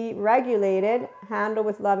to be regulated, handle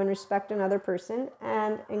with love and respect another person,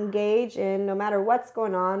 and engage in, no matter what's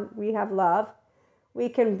going on, we have love. We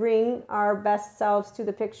can bring our best selves to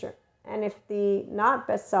the picture. And if the not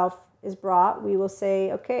best self is brought, we will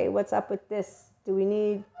say, okay, what's up with this? Do we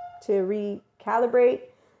need to recalibrate?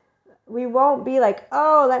 We won't be like,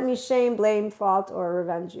 oh, let me shame, blame, fault, or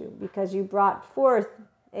revenge you, because you brought forth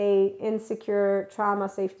a insecure trauma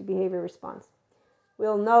safety behavior response.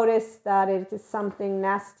 We'll notice that it is something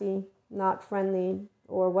nasty, not friendly,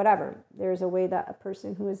 or whatever. There's a way that a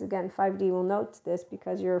person who is, again, 5D will note this,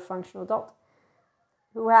 because you're a functional adult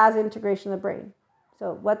who has integration of the brain.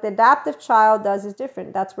 So what the adaptive child does is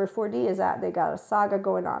different. That's where 4D is at. They got a saga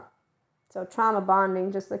going on. So trauma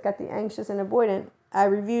bonding, just look at the anxious and avoidant. I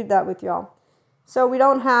reviewed that with y'all. So we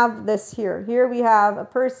don't have this here. Here we have a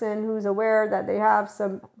person who's aware that they have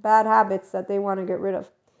some bad habits that they want to get rid of.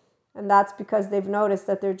 And that's because they've noticed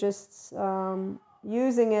that they're just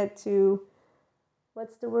using it to,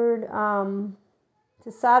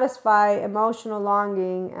 to satisfy emotional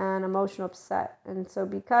longing and emotional upset. And so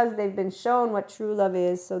because they've been shown what true love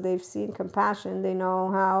is, so they've seen compassion, they know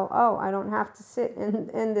how, oh, I don't have to sit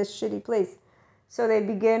in this shitty place. So they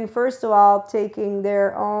begin, first of all, taking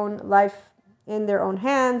their own life in their own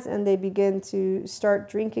hands, and they begin to start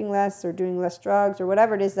drinking less or doing less drugs or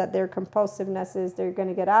whatever it is that their compulsiveness is, they're going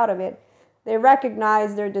to get out of it. They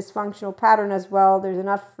recognize their dysfunctional pattern as well. There's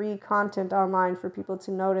enough free content online for people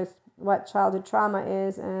to notice what childhood trauma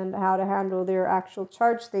is and how to handle their actual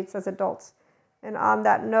charge states as adults. And on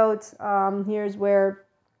that note, here's where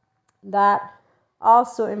that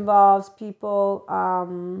also involves people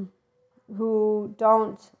who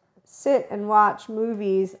don't sit and watch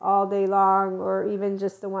movies all day long, or even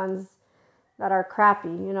just the ones that are crappy.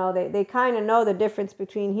 You know, they kind of know the difference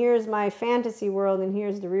between here's my fantasy world and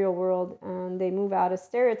here's the real world, and they move out of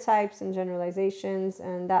stereotypes and generalizations,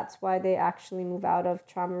 and that's why they actually move out of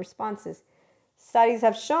trauma responses. Studies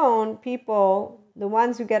have shown people, the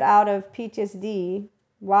ones who get out of PTSD,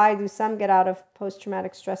 why do some get out of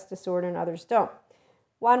post-traumatic stress disorder and others don't?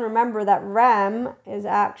 One, remember that REM is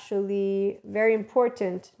actually very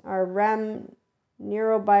important. Our REM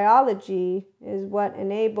neurobiology is what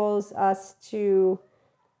enables us to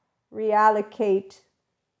reallocate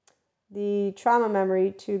the trauma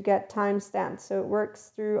memory to get timestamps. So it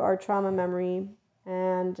works through our trauma memory,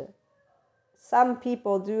 and some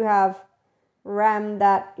people do have REM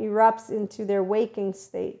that erupts into their waking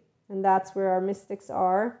state, and that's where our mystics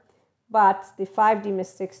are. But the 5D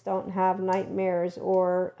mystics don't have nightmares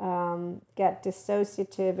or get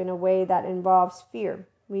dissociative in a way that involves fear.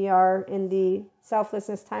 We are in the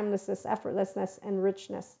selflessness, timelessness, effortlessness, and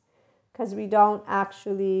richness, because we don't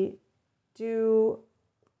actually do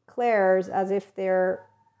clairs as if they're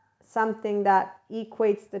something that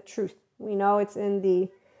equates the truth. We know it's in the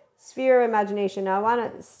sphere of imagination. Now, I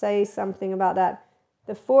want to say something about that.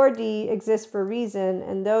 The 4D exists for a reason,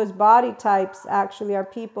 and those body types actually are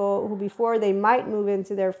people who, before they might move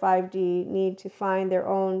into their 5D, need to find their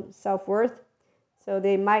own self-worth. So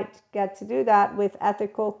they might get to do that with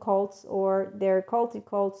ethical cults, or their culty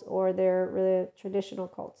cults, or their traditional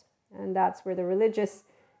cults. And that's where the religious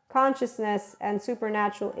consciousness and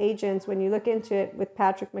supernatural agents, when you look into it with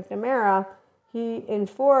Patrick McNamara, he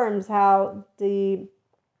informs how the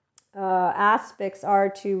aspects are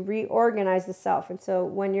to reorganize the self. And so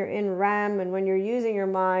when you're in REM and when you're using your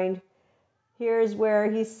mind, here's where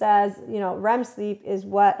he says, REM sleep is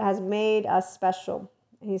what has made us special,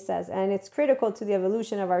 he says, and it's critical to the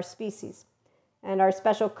evolution of our species and our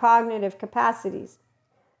special cognitive capacities.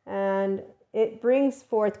 And it brings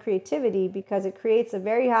forth creativity because it creates a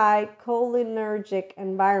very high cholinergic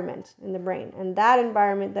environment in the brain. And that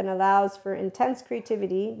environment then allows for intense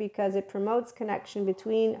creativity because it promotes connection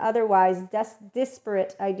between otherwise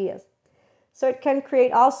disparate ideas. So it can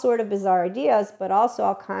create all sort of bizarre ideas, but also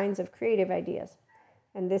all kinds of creative ideas.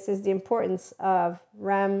 And this is the importance of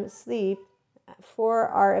REM sleep for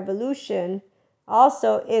our evolution.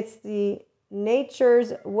 Also, it's the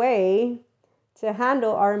nature's way to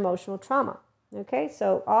handle our emotional trauma. Okay,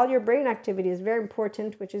 so all your brain activity is very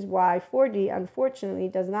important, which is why 4D, unfortunately,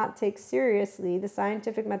 does not take seriously the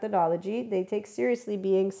scientific methodology. They take seriously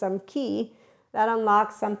being some key that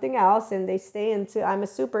unlocks something else, and they stay into I'm a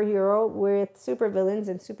superhero with supervillains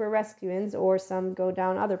and super rescuings, or some go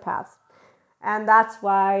down other paths. And that's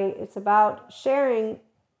why it's about sharing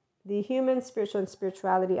the human, spiritual, and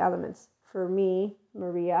spirituality elements. For me,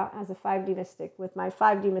 Maria, as a 5D mystic, with my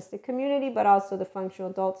 5D mystic community, but also the functional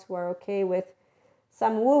adults who are okay with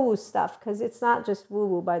some woo-woo stuff, because it's not just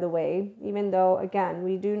woo-woo, by the way, even though, again,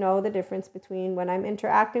 we do know the difference between when I'm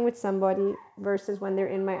interacting with somebody versus when they're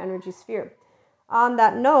in my energy sphere. On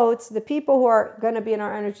that note, the people who are going to be in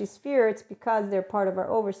our energy sphere, it's because they're part of our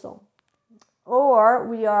oversoul. Or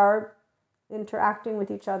we are interacting with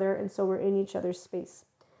each other, and so we're in each other's space.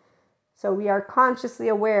 So we are consciously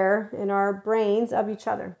aware in our brains of each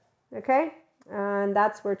other, okay? And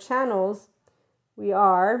that's where channels we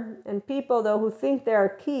are. And people, though, who think they are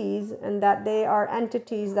keys and that they are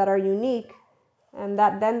entities that are unique, and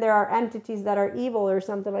that then there are entities that are evil or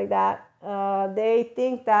something like that, they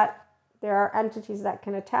think that there are entities that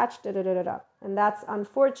can attach, And that's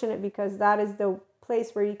unfortunate, because that is the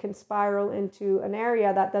place where you can spiral into an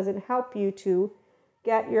area that doesn't help you to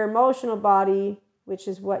get your emotional body, which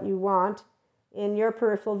is what you want, in your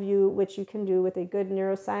peripheral view, which you can do with a good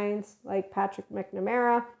neuroscience like Patrick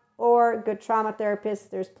McNamara, or good trauma therapists.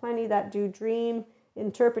 There's plenty that do dream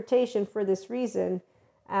interpretation for this reason.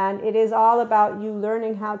 And it is all about you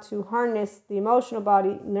learning how to harness the emotional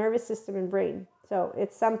body, nervous system, and brain. So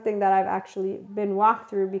it's something that I've actually been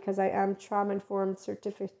walked through, because I am trauma-informed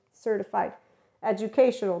certified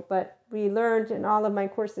educational. But we learned in all of my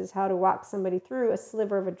courses how to walk somebody through a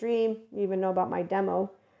sliver of a dream. You even know about my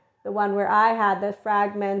demo, the one where I had the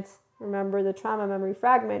fragment, remember the trauma memory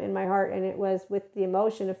fragment in my heart, and it was with the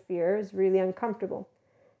emotion of fear. It was really uncomfortable.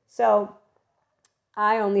 So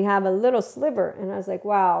I only have a little sliver, and I was like,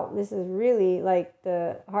 wow, this is really like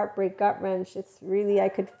the heartbreak, gut wrench. It's really, I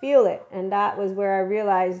could feel it. And that was where I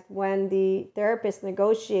realized, when the therapists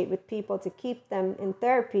negotiate with people to keep them in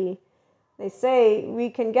therapy, they say, we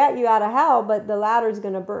can get you out of hell, but the ladder's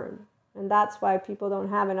going to burn. And that's why people don't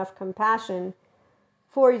have enough compassion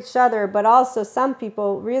for each other, but also some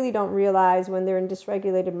people really don't realize when they're in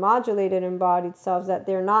dysregulated, modulated, embodied selves that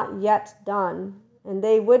they're not yet done. And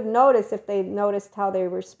they would notice if they noticed how they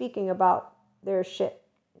were speaking about their shit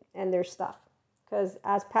and their stuff. Because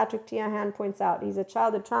as Patrick Tiahan points out, he's a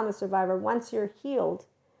childhood trauma survivor. Once you're healed,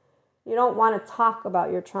 you don't want to talk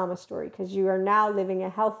about your trauma story because you are now living a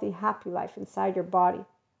healthy, happy life inside your body,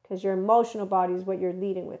 because your emotional body is what you're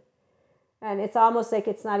leading with. And it's almost like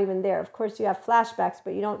it's not even there. Of course, you have flashbacks,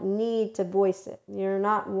 but you don't need to voice it. You're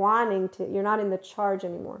not wanting to, you're not in the charge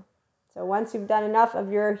anymore. So once you've done enough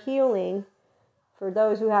of your healing, for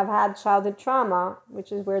those who have had childhood trauma,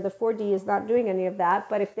 which is where the 4D is not doing any of that,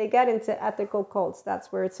 but if they get into ethical cults,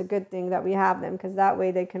 that's where it's a good thing that we have them, because that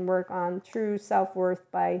way they can work on true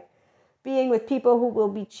self-worth by being with people who will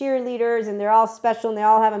be cheerleaders and they're all special and they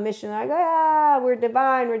all have a mission. They're like, ah, we're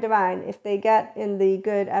divine, we're divine. If they get in the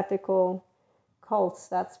good ethical cults,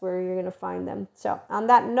 that's where you're going to find them. So on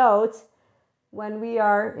that note, when we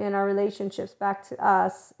are in our relationships back to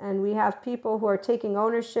us and we have people who are taking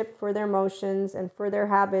ownership for their emotions and for their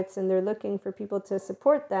habits and they're looking for people to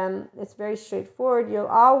support them, it's very straightforward. You'll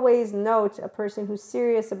always note a person who's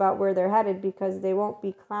serious about where they're headed because they won't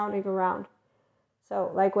be clowning around. So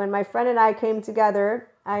like when my friend and I came together,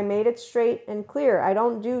 I made it straight and clear. I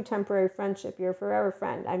don't do temporary friendship. You're a forever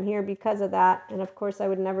friend. I'm here because of that. And of course, I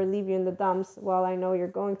would never leave you in the dumps while I know you're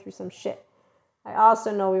going through some shit. I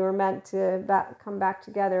also know we were meant to come back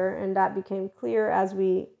together, and that became clear as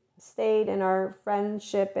we stayed in our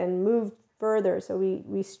friendship and moved further. So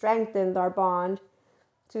we strengthened our bond.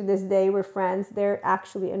 To this day, we're friends. They're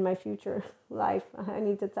actually in my future life.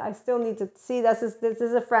 I still need to see this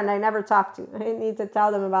is a friend I never talked to. I need to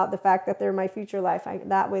tell them about the fact that they're in my future life.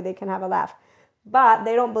 That way they can have a laugh. But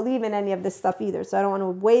they don't believe in any of this stuff either. So I don't want to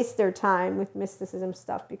waste their time with mysticism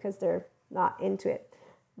stuff because they're not into it.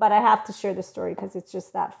 But I have to share the story because it's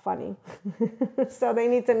just that funny. So they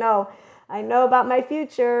need to know, I know about my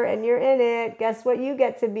future and you're in it. Guess what you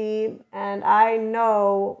get to be? And I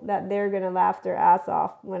know that they're going to laugh their ass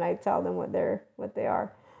off when I tell them what they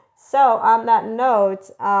are. So on that note,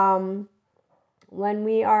 when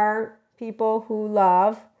we are people who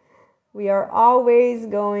love, we are always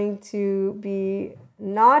going to be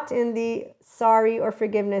not in the sorry or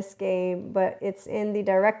forgiveness game, but it's in the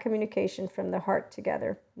direct communication from the heart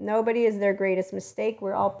together. Nobody is their greatest mistake.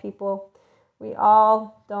 We're all people. We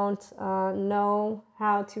all don't know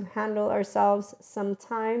how to handle ourselves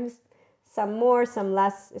sometimes, some more, some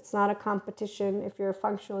less. It's not a competition. If you're a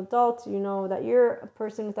functional adult, you know that you're a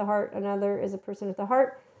person with a heart, another is a person with a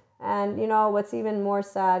heart. And you know what's even more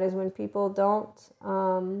sad is when people don't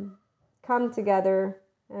come together,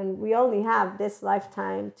 and we only have this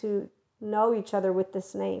lifetime to know each other with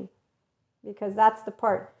this name, because that's the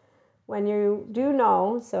part. When you do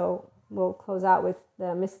know, so we'll close out with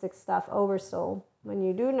the mystic stuff, oversoul. When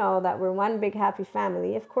you do know that we're one big happy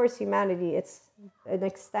family, of course humanity, it's an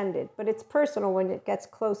extended, but it's personal when it gets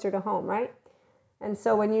closer to home, right? And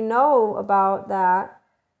so when you know about that,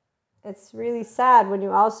 it's really sad when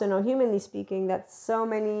you also know, humanly speaking, that so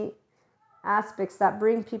many aspects that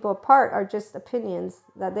bring people apart are just opinions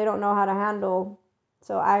that they don't know how to handle.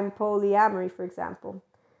 So I'm polyamory, for example.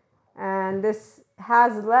 And this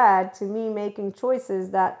has led to me making choices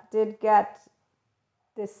that did get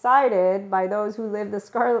decided by those who live the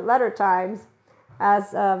scarlet letter times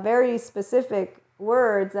as very specific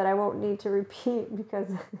words that I won't need to repeat, because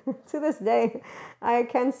to this day I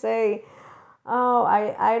can say, oh,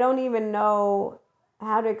 I don't even know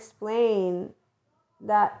how to explain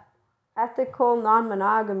that ethical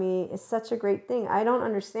non-monogamy is such a great thing. I don't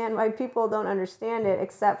understand why people don't understand it,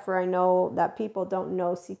 except for I know that people don't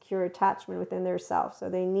know secure attachment within their self. So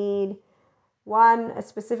they need, one, a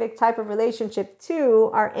specific type of relationship.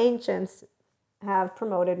 Two, our ancients have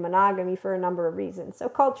promoted monogamy for a number of reasons. So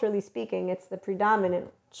culturally speaking, it's the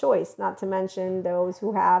predominant choice, not to mention those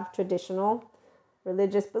who have traditional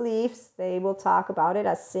religious beliefs. They will talk about it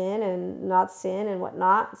as sin and not sin and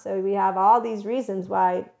whatnot. So we have all these reasons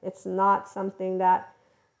why it's not something that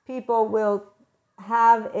people will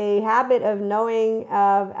have a habit of knowing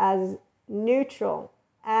of as neutral.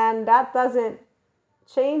 And that doesn't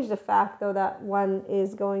change the fact, though, that one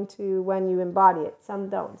is going to when you embody it. Some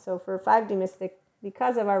don't. So for 5D Mystic,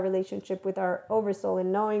 because of our relationship with our oversoul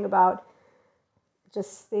and knowing about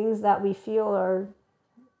just things that we feel are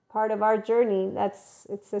part of our journey, this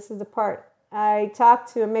is the part. I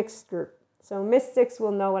talk to a mixed group. So mystics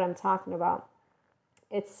will know what I'm talking about.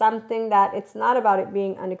 It's something that it's not about it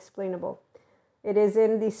being unexplainable. It is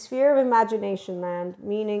in the sphere of imagination land,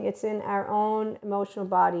 meaning it's in our own emotional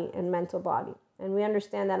body and mental body. And we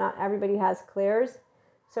understand that not everybody has clairs.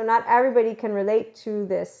 So not everybody can relate to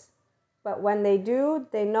this, but when they do,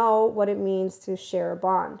 they know what it means to share a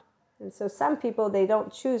bond. And so some people, they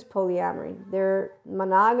don't choose polyamory. They're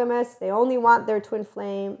monogamous. They only want their twin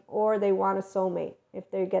flame, or they want a soulmate if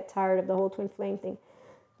they get tired of the whole twin flame thing.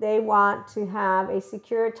 They want to have a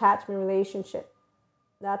secure attachment relationship.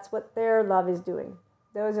 That's what their love is doing.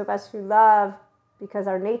 Those of us who love, because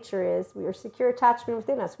our nature is, we are secure attachment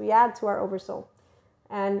within us. We add to our oversoul.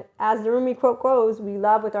 And as the Rumi quote goes, we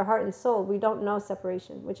love with our heart and soul. We don't know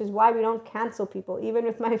separation, which is why we don't cancel people. Even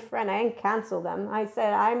with my friend, I didn't cancel them. I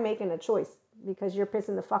said, I'm making a choice because you're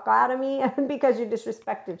pissing the fuck out of me and because you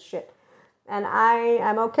disrespected shit. And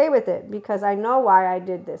I'm okay with it because I know why I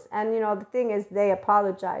did this. And, the thing is, they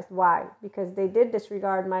apologized. Why? Because they did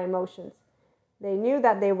disregard my emotions. They knew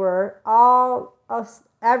that they were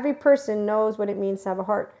every person knows what it means to have a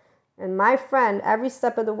heart. And my friend, every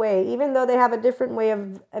step of the way, even though they have a different way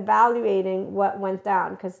of evaluating what went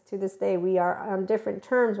down, because to this day we are on different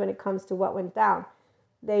terms when it comes to what went down,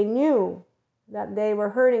 they knew that they were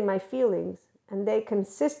hurting my feelings, and they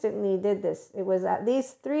consistently did this. It was at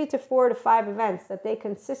least 3 to 4 to 5 events that they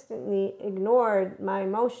consistently ignored my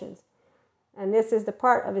emotions. And this is the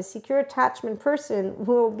part of a secure attachment person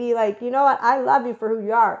who will be like, you know what, I love you for who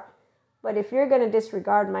you are. But if you're going to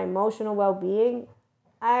disregard my emotional well-being,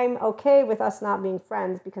 I'm okay with us not being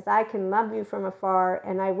friends because I can love you from afar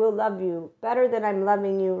and I will love you better than I'm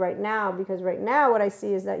loving you right now, because right now what I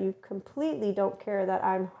see is that you completely don't care that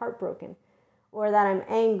I'm heartbroken or that I'm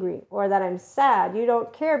angry or that I'm sad. You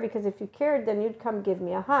don't care, because if you cared, then you'd come give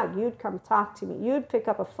me a hug. You'd come talk to me. You'd pick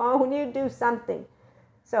up a phone. You'd do something.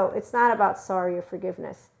 So it's not about sorry or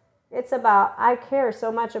forgiveness. It's about, I care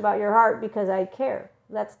so much about your heart because I care.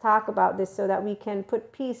 Let's talk about this so that we can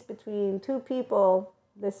put peace between two people.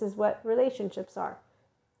 This is what relationships are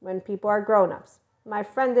when people are grown-ups. My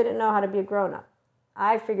friend didn't know how to be a grown-up.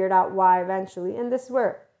 I figured out why eventually. And this is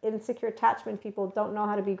where insecure attachment people don't know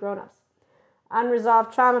how to be grown-ups.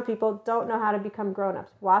 Unresolved trauma people don't know how to become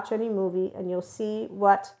grown-ups. Watch any movie and you'll see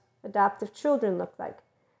what adaptive children look like.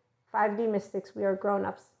 5D mystics, we are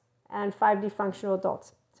grown-ups, and 5D functional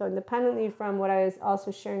adults. So independently from what I was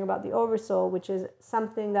also sharing about the oversoul, which is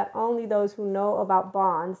something that only those who know about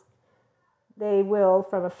bonds, they will,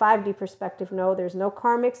 from a 5D perspective, know there's no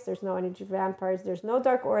karmics, there's no energy vampires, there's no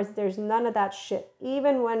dark auras, there's none of that shit.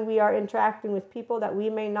 Even when we are interacting with people that we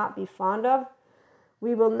may not be fond of,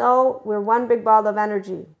 we will know we're one big ball of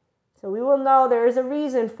energy. So we will know there is a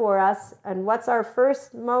reason for us. And what's our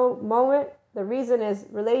first moment? The reason is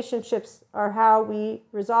relationships are how we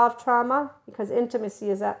resolve trauma, because intimacy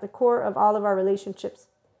is at the core of all of our relationships.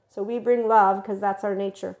 So we bring love because that's our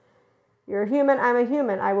nature. You're a human, I'm a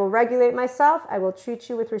human. I will regulate myself. I will treat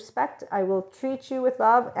you with respect. I will treat you with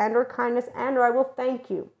love and or kindness, and or I will thank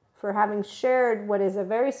you for having shared what is a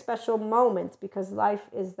very special moment, because life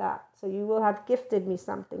is that. So you will have gifted me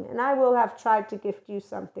something, and I will have tried to gift you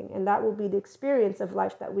something, and that will be the experience of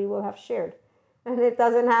life that we will have shared. And it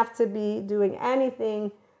doesn't have to be doing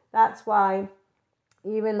anything. That's why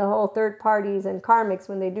even the whole third parties and karmics,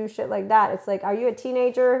 when they do shit like that, it's like, are you a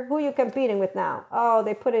teenager? Who are you competing with now? Oh,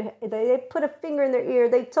 they put a finger in their ear.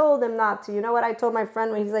 They told them not to. You know what I told my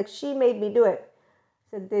friend when he's like, she made me do it.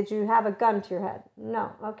 I said, did you have a gun to your head?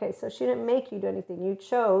 No. Okay, so she didn't make you do anything. You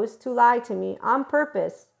chose to lie to me on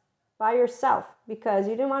purpose by yourself because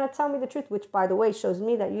you didn't want to tell me the truth, which, by the way, shows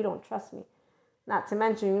me that you don't trust me. Not to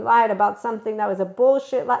mention, you lied about something that was a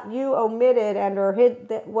bullshit lie. You omitted and or hid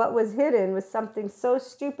that what was hidden was something so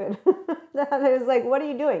stupid that it was like, what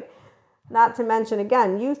are you doing? Not to mention,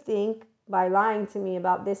 again, you think by lying to me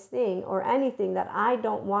about this thing or anything that I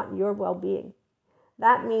don't want your well-being.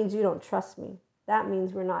 That means you don't trust me. That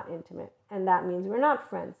means we're not intimate. And that means we're not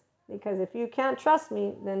friends. Because if you can't trust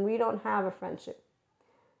me, then we don't have a friendship.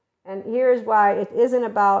 And here's why it isn't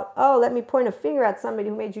about, oh, let me point a finger at somebody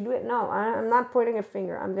who made you do it. No, I'm not pointing a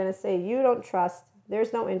finger. I'm going to say you don't trust.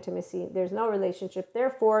 There's no intimacy. There's no relationship.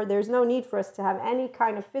 Therefore, there's no need for us to have any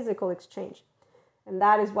kind of physical exchange. And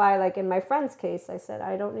that is why, like in my friend's case, I said,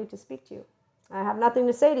 I don't need to speak to you. I have nothing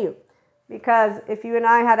to say to you. Because if you and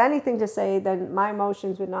I had anything to say, then my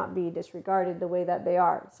emotions would not be disregarded the way that they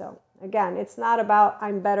are. So again, it's not about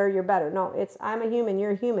I'm better, you're better. No, it's I'm a human,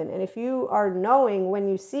 you're human. And if you are knowing when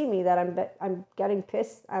you see me that I'm getting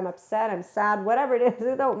pissed, I'm upset, I'm sad, whatever it is,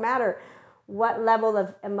 it don't matter what level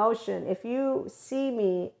of emotion. If you see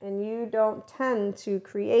me and you don't tend to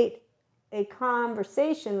create a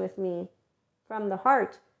conversation with me from the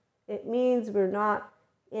heart, it means we're not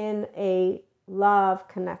in a love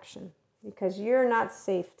connection. Because you're not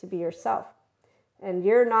safe to be yourself. And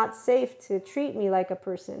you're not safe to treat me like a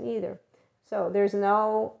person either. So there's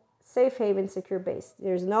no safe haven, secure base.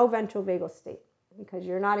 There's no ventral vagal state because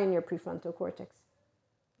you're not in your prefrontal cortex.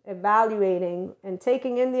 Evaluating and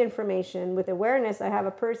taking in the information with awareness, I have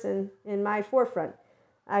a person in my forefront.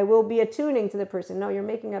 I will be attuning to the person. No, you're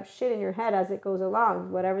making up shit in your head as it goes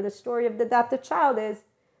along, whatever the story of the adaptive child is.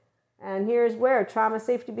 And here's where trauma,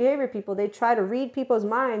 safety, behavior people, they try to read people's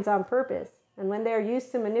minds on purpose. And when they're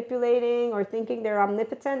used to manipulating or thinking they're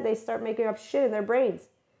omnipotent, they start making up shit in their brains.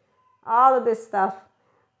 All of this stuff.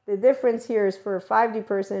 The difference here is for a 5D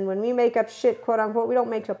person, when we make up shit, quote unquote, we don't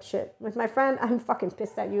make up shit. With my friend, I'm fucking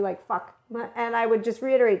pissed at you like fuck. And I would just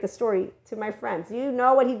reiterate the story to my friends. Do you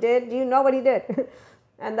know what he did? Do you know what he did?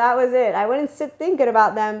 And that was it. I wouldn't sit thinking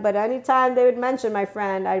about them, but anytime they would mention my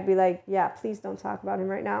friend, I'd be like, yeah, please don't talk about him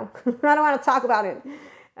right now. I don't want to talk about him.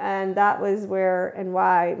 And that was where and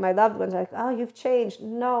why my loved ones are like, oh, you've changed.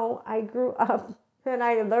 No, I grew up and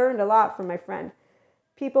I learned a lot from my friend.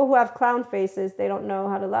 People who have clown faces, they don't know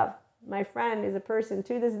how to love. My friend is a person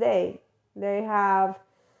to this day. They have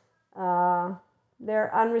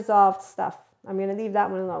their unresolved stuff. I'm going to leave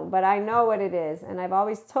that one alone. But I know what it is. And I've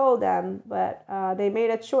always told them, but they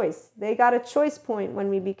made a choice. They got a choice point when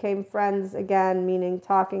we became friends again, meaning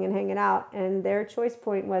talking and hanging out. And their choice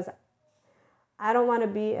point was, I don't want to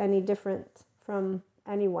be any different from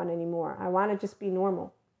anyone anymore. I want to just be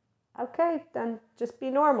normal. Okay, then just be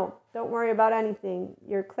normal. Don't worry about anything.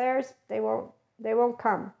 Your clairs, they won't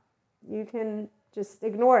come. You can just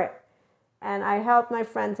ignore it. And I helped my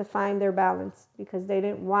friend to find their balance because they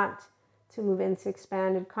didn't want to move into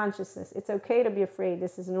expanded consciousness. It's okay to be afraid.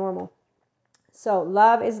 This is normal. So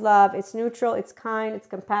love is love. It's neutral. It's kind. It's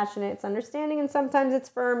compassionate. It's understanding. And sometimes it's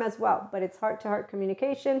firm as well. But it's heart-to-heart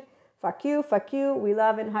communication. Fuck you. Fuck you. We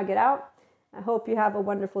love and hug it out. I hope you have a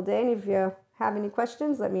wonderful day. And if you have any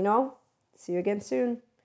questions, let me know. See you again soon.